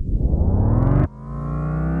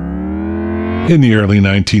 In the early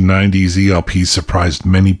 1990s, ELP surprised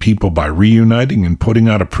many people by reuniting and putting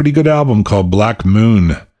out a pretty good album called Black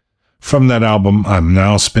Moon. From that album, I'm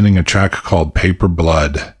now spinning a track called Paper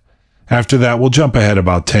Blood. After that, we'll jump ahead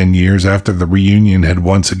about 10 years after the reunion had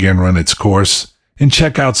once again run its course and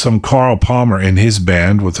check out some Carl Palmer and his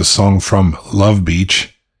band with a song from Love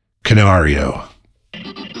Beach, Canario.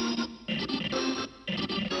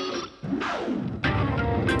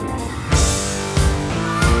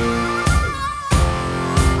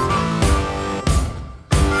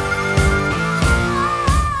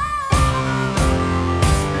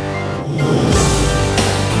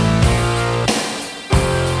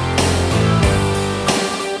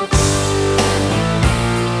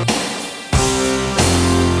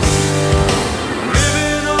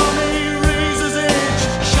 Living on a razor's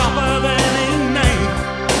edge, sharper than a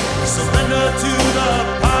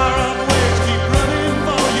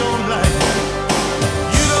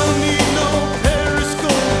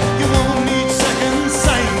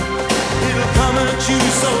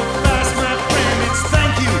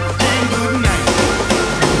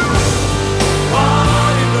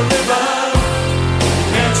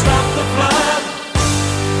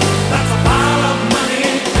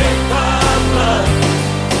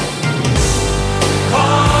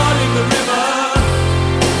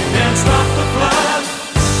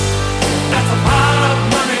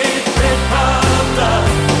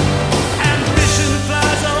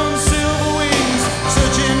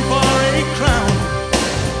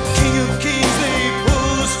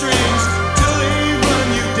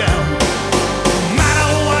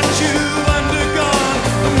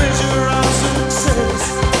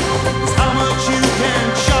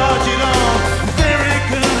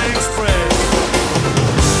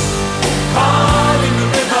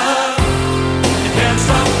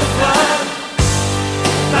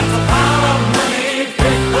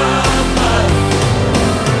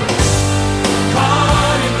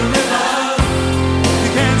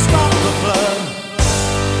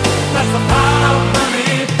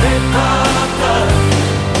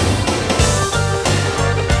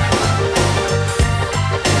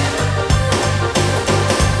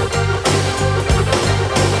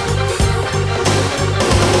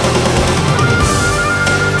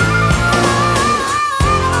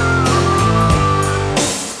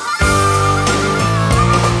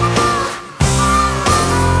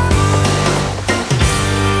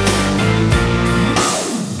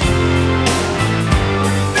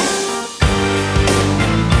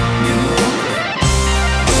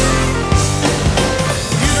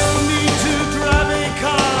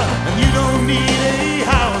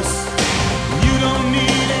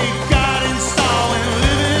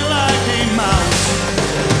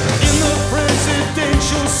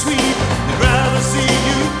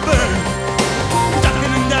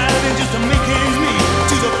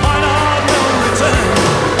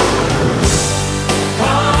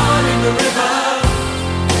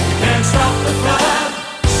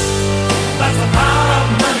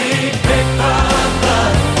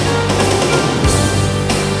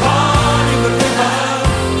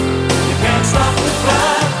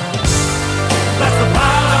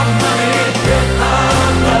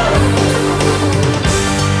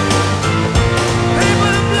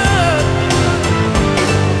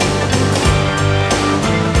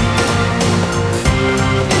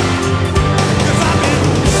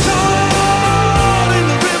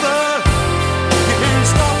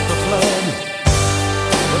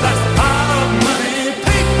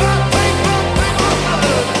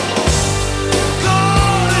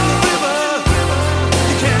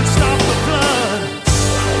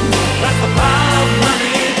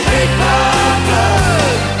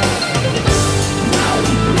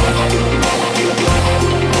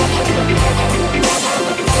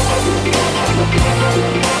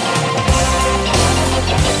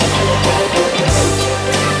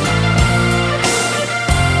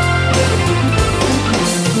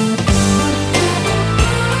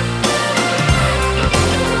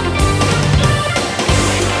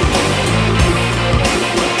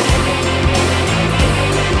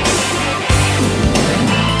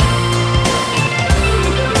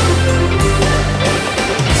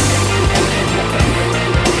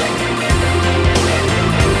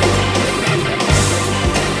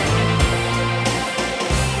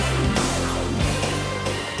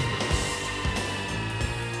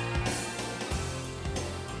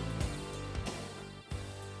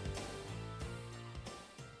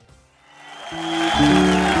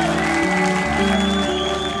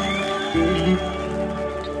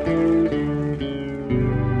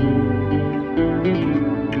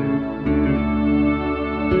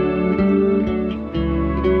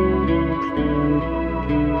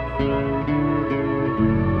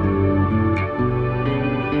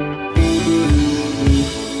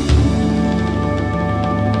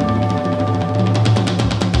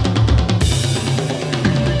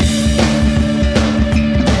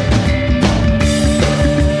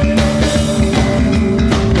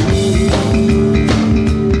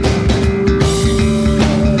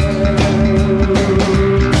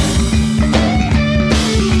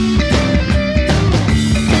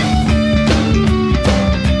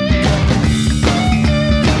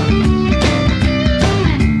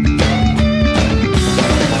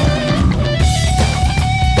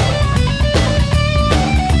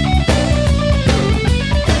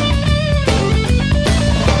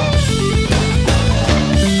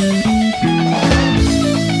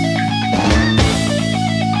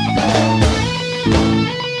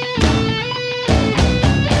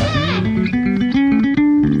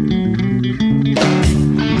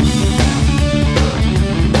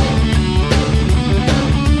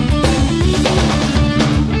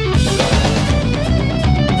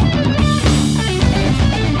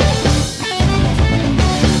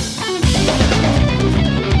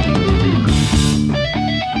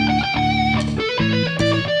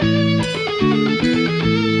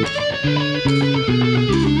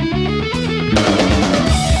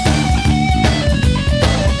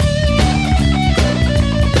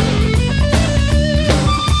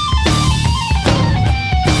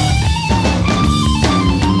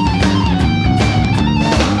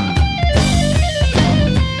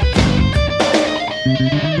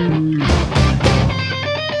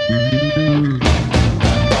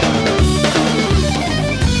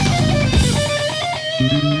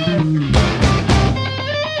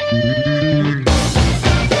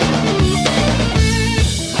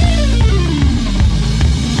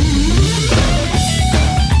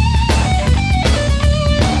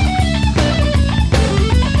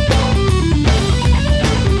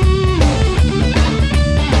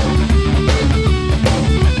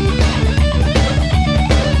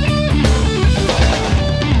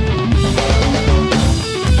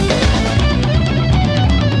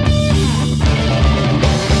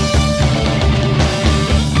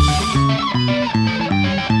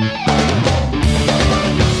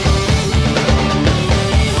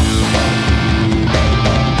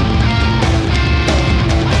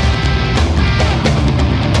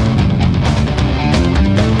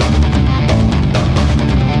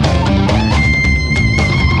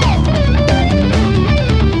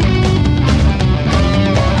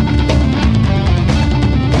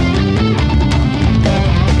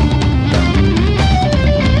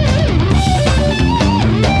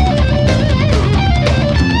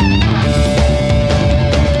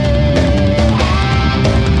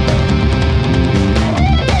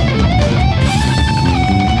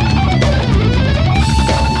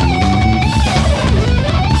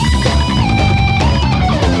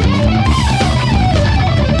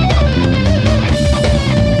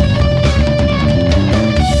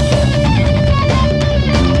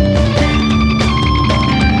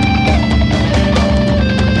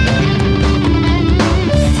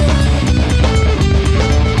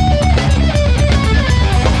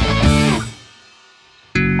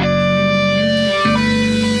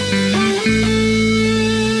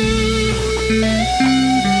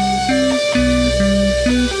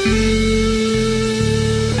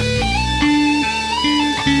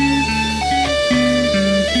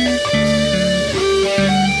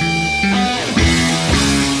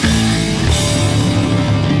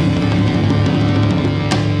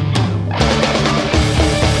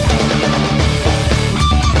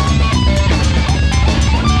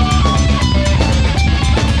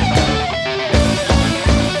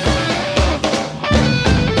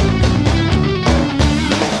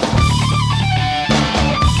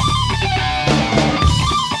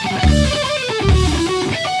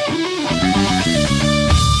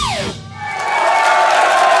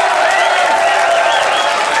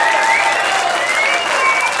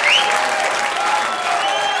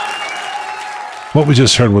What we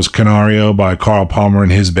just heard was Canario by Carl Palmer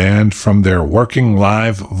and his band from their Working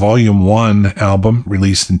Live Volume 1 album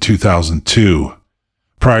released in 2002.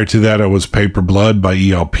 Prior to that, it was Paper Blood by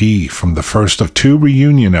ELP from the first of two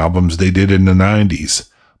reunion albums they did in the 90s,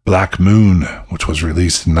 Black Moon, which was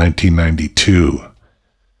released in 1992.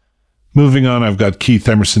 Moving on, I've got Keith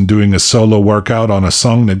Emerson doing a solo workout on a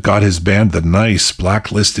song that got his band The Nice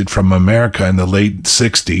blacklisted from America in the late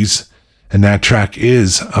 60s, and that track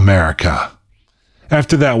is America.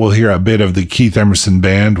 After that, we'll hear a bit of the Keith Emerson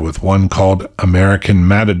Band with one called American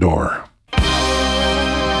Matador.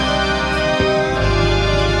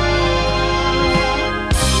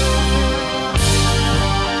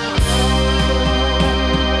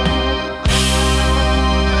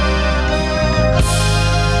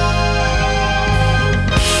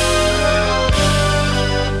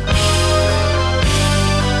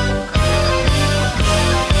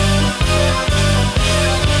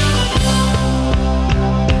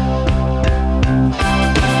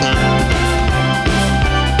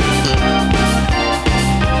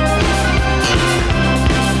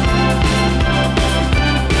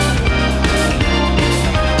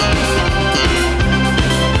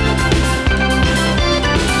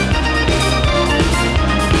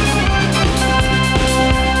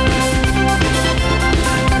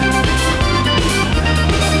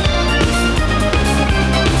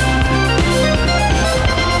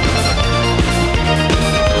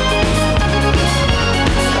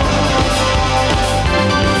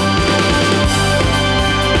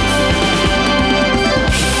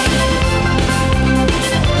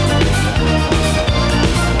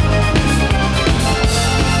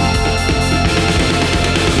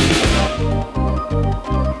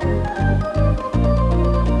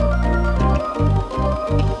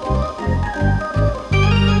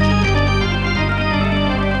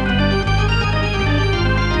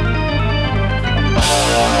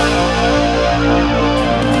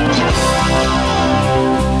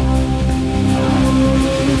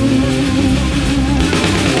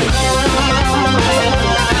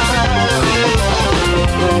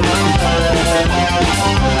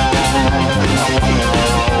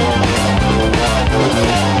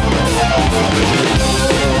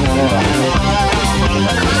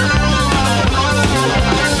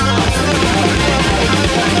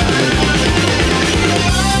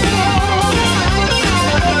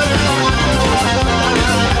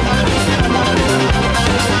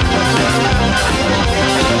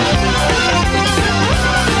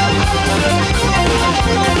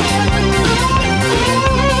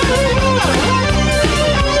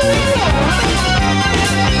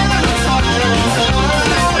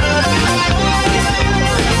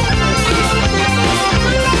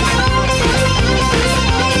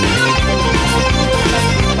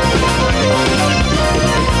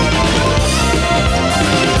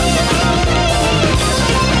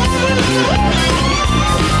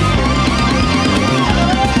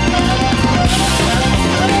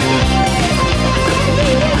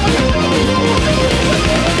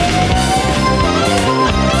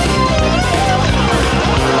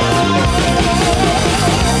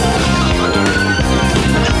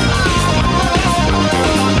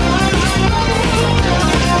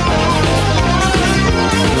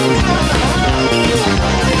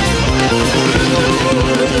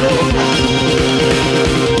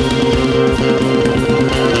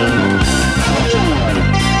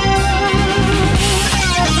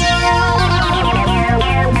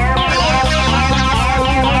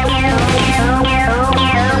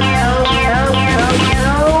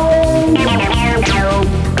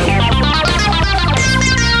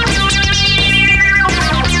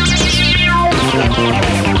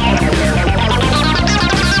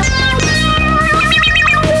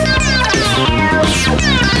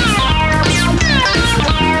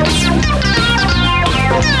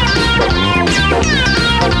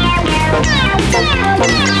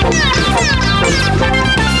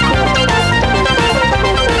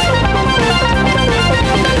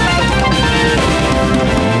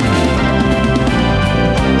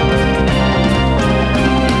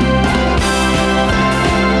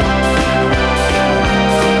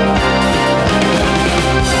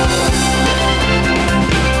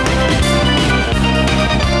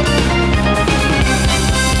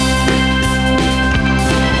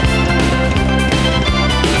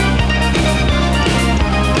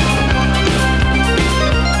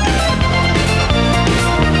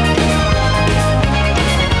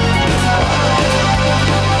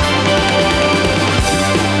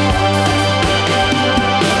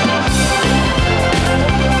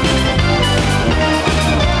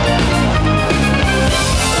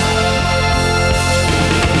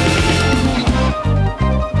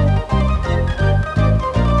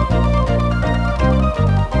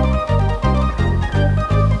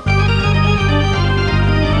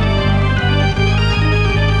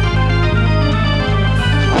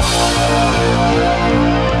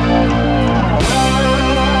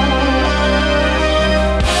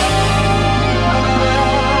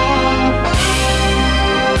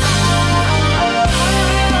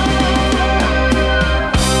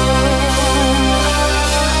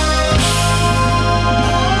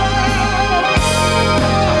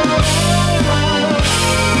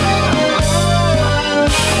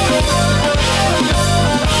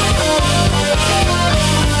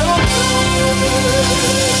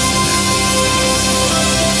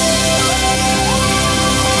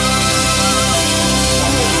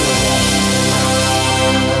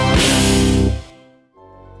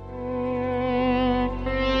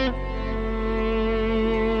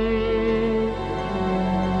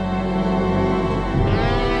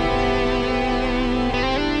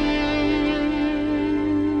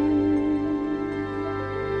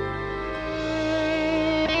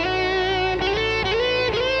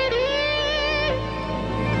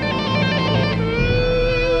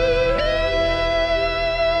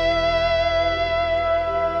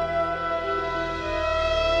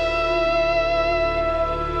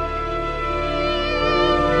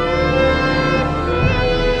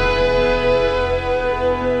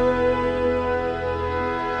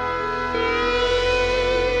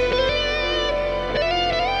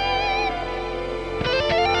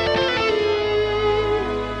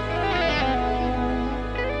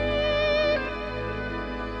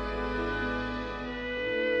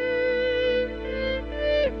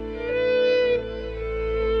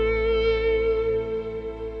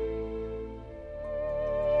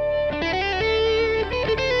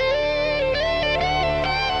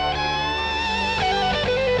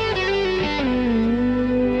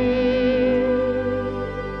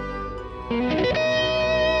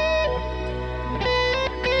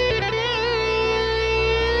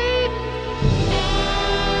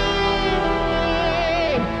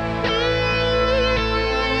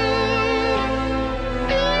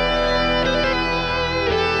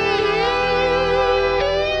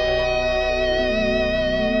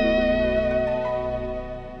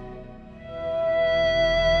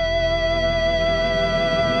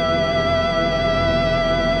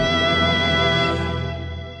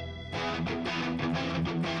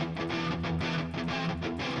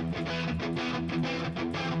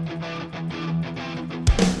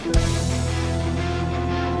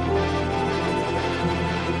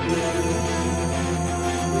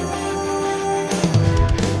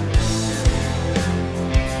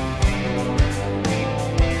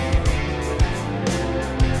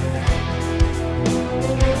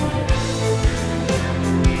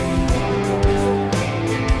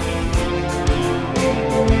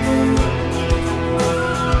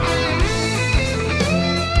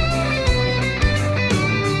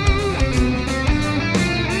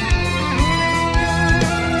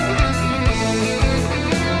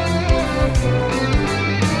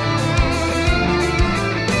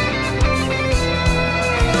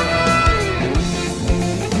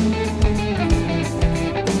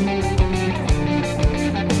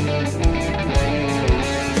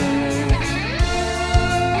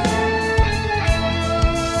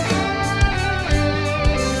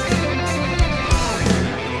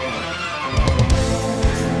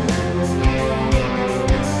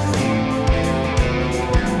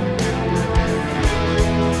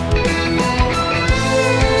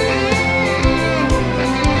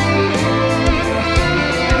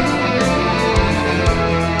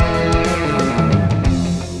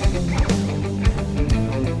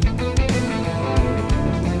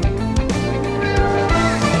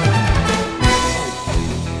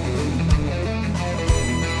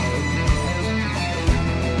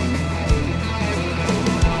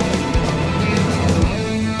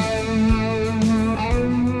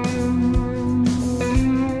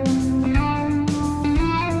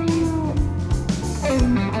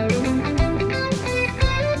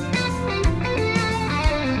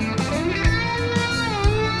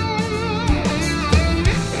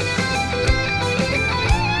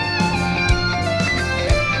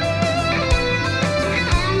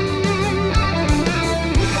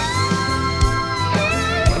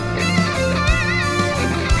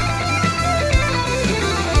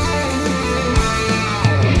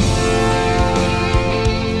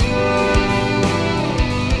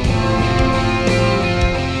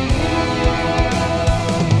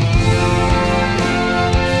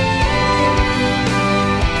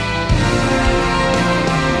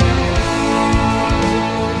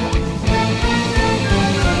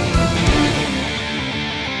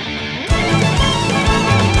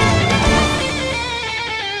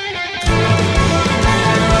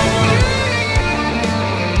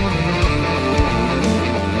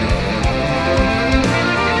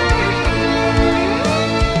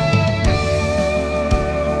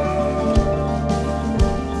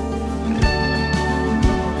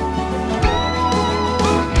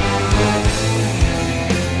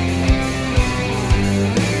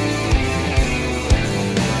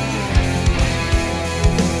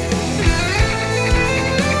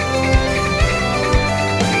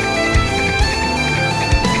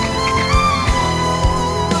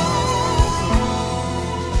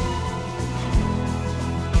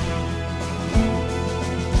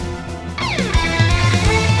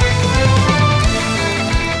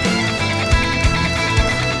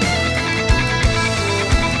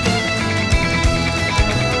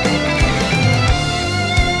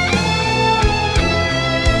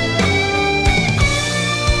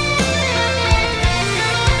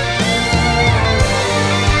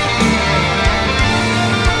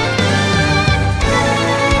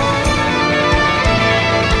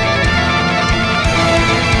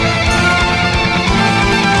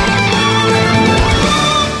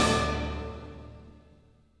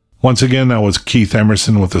 Once again, that was Keith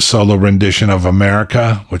Emerson with a solo rendition of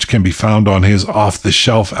America, which can be found on his Off the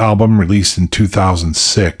Shelf album released in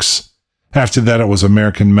 2006. After that, it was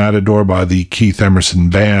American Matador by the Keith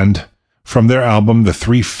Emerson Band from their album The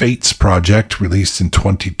Three Fates Project, released in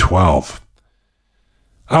 2012.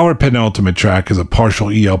 Our penultimate track is a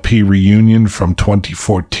partial ELP reunion from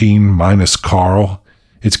 2014 minus Carl.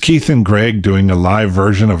 It's Keith and Greg doing a live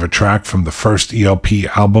version of a track from the first ELP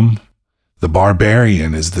album. The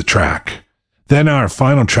Barbarian is the track. Then our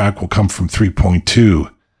final track will come from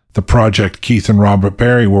 3.2, the project Keith and Robert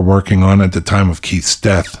Barry were working on at the time of Keith's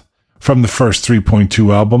death. From the first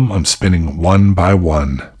 3.2 album, I'm spinning One by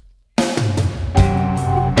One.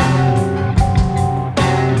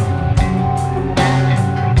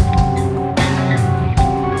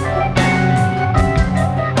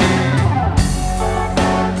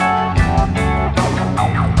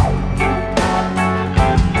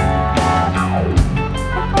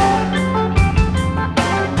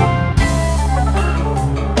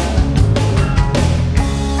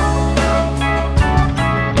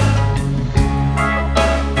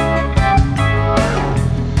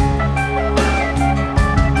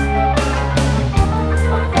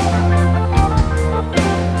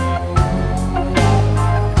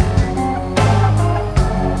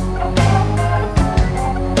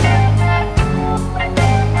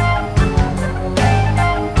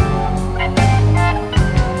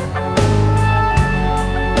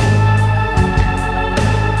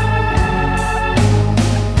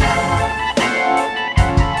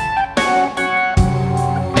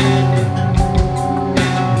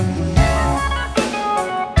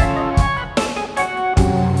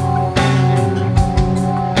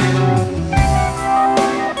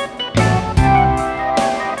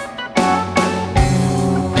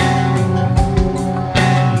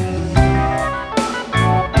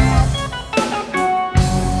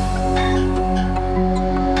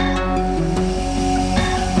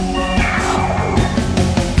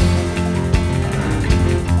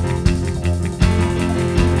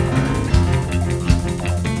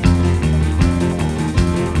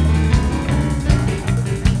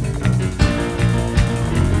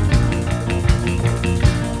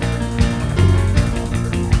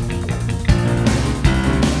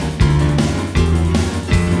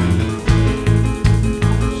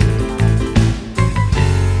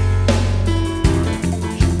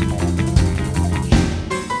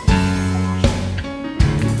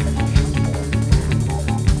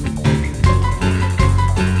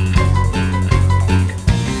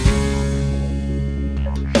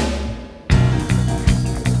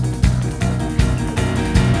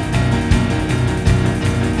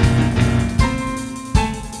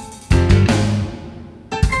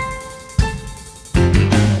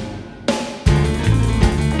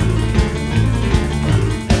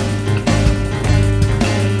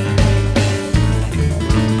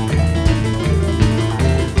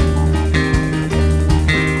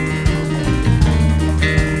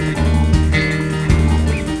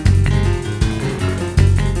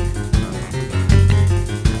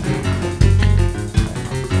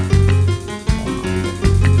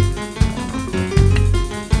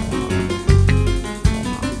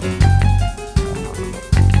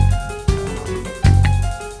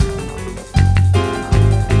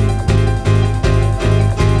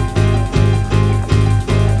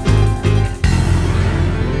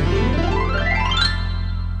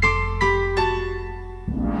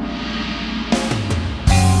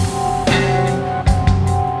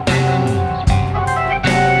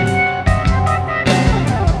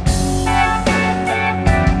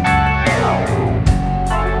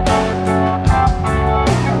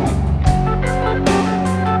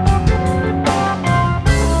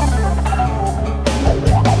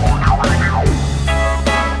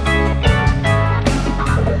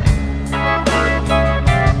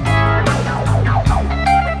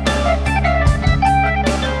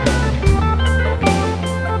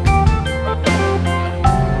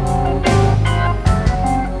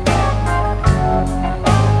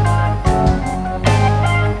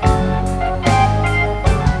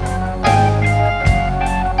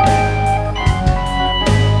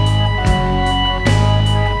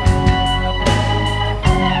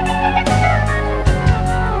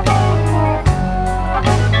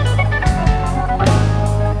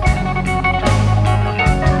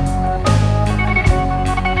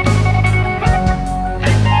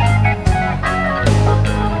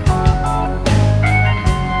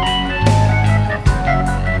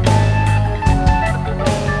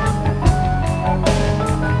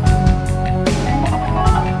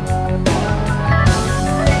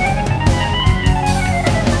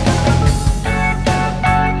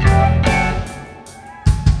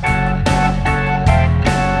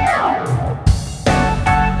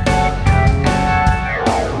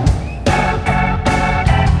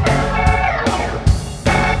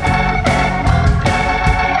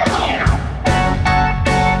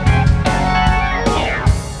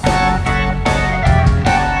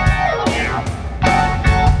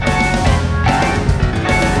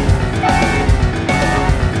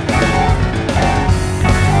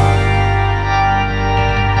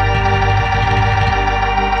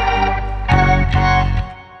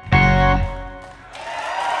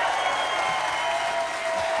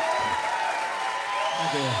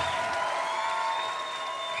 Thank you.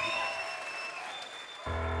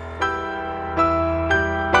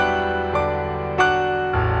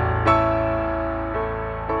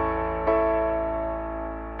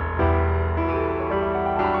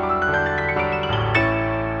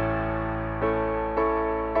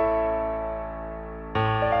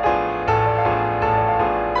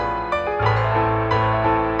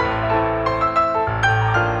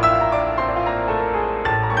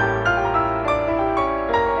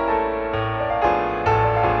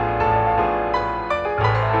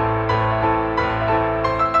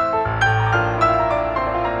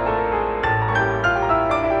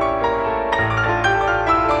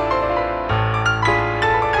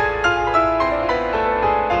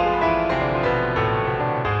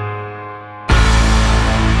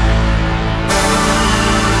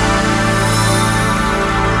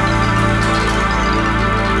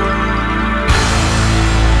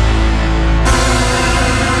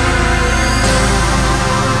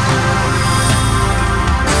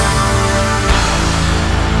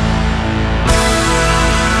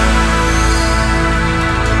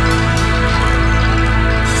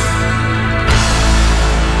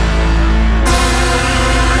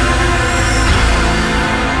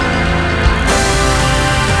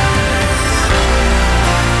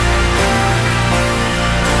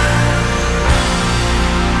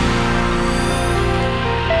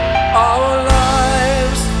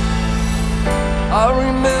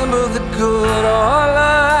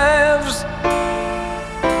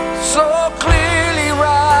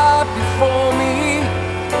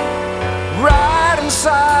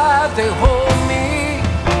 They hold me.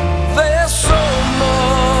 There's so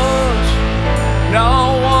much.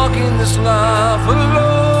 Now walking this life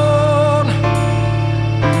alone.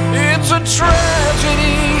 It's a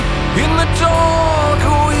tragedy. In the dark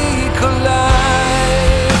we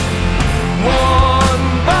collide. One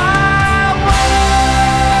by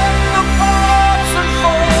one, the parts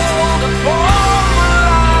unfold upon the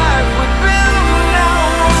life we build now.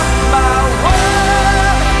 One by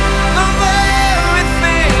one, the very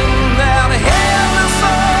thing that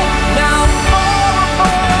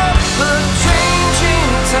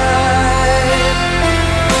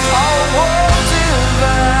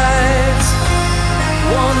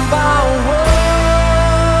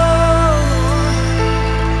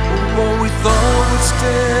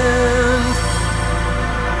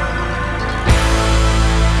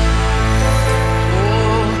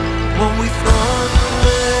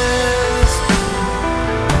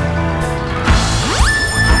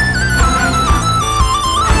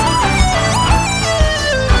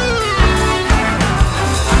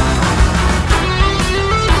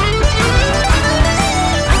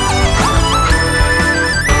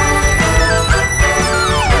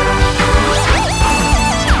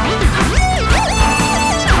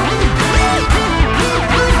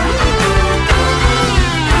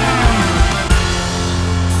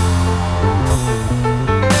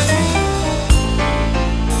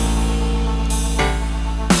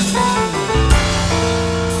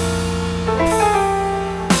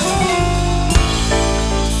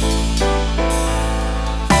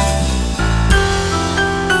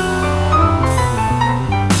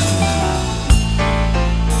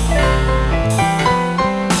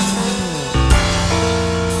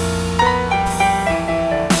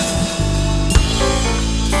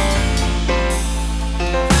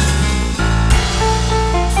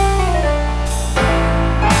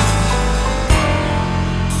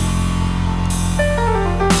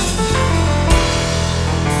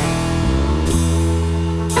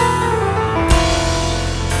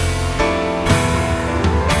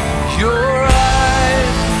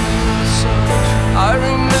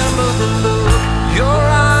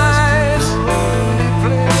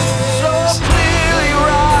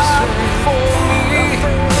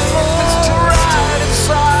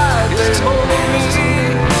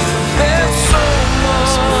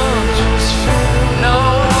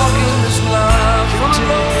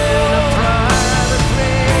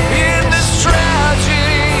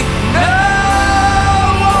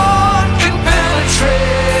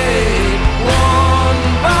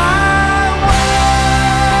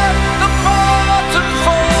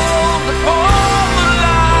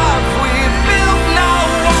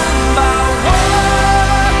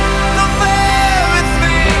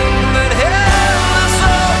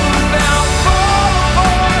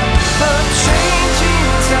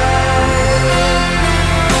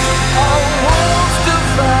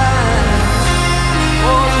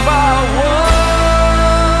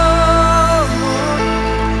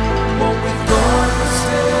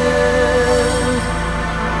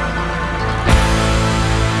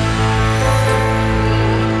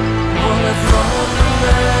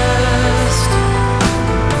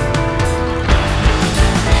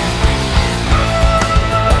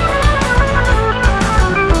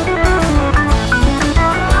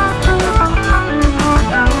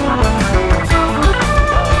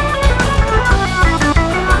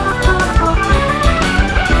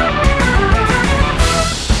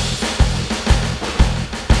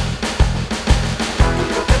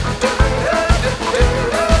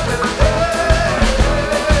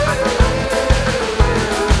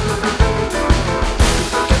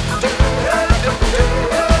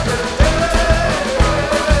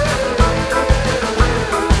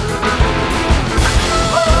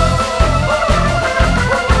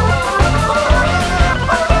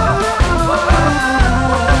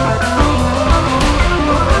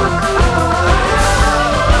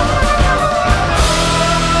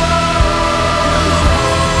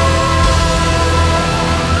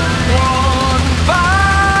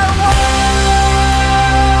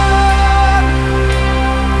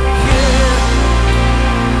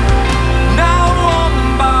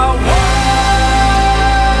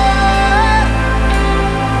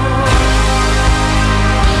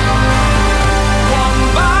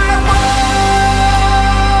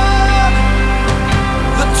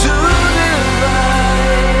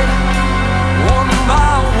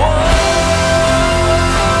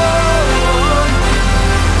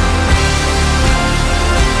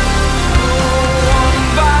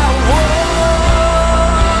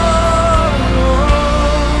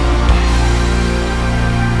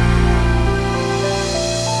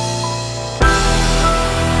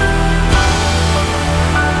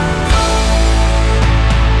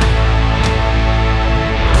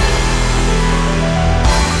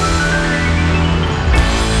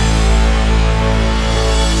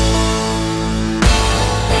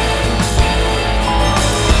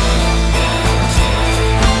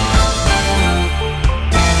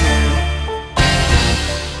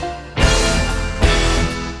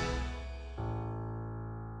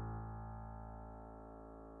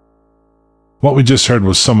What we just heard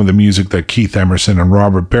was some of the music that Keith Emerson and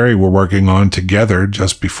Robert Barry were working on together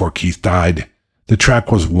just before Keith died. The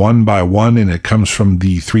track was One by One, and it comes from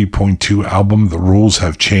the 3.2 album The Rules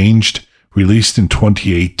Have Changed, released in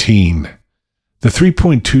 2018. The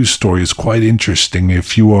 3.2 story is quite interesting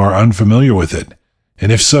if you are unfamiliar with it,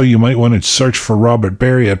 and if so, you might want to search for Robert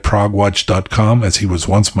Barry at progwatch.com, as he was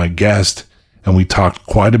once my guest, and we talked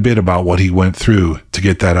quite a bit about what he went through to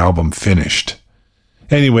get that album finished.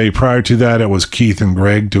 Anyway, prior to that, it was Keith and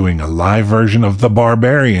Greg doing a live version of The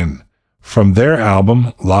Barbarian from their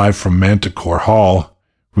album Live from Manticore Hall,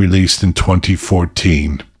 released in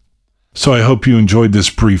 2014. So I hope you enjoyed this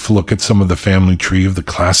brief look at some of the family tree of the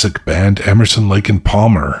classic band Emerson, Lake and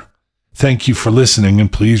Palmer. Thank you for listening,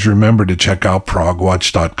 and please remember to check out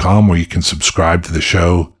progwatch.com, where you can subscribe to the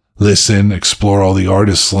show, listen, explore all the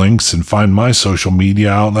artists' links, and find my social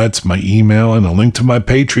media outlets, my email, and a link to my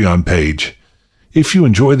Patreon page. If you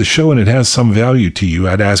enjoy the show and it has some value to you,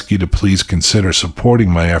 I'd ask you to please consider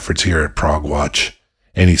supporting my efforts here at Progwatch.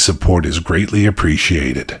 Any support is greatly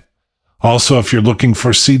appreciated. Also, if you're looking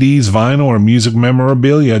for CDs, vinyl, or music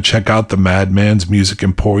memorabilia, check out the Madman's Music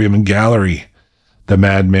Emporium and Gallery. The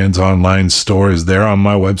Madman's online store is there on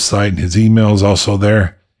my website, and his email is also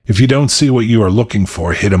there. If you don't see what you are looking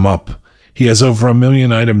for, hit him up. He has over 1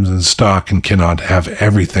 million items in stock and cannot have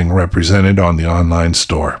everything represented on the online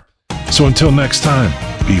store. So until next time,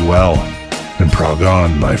 be well and prog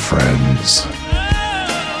on, my friends.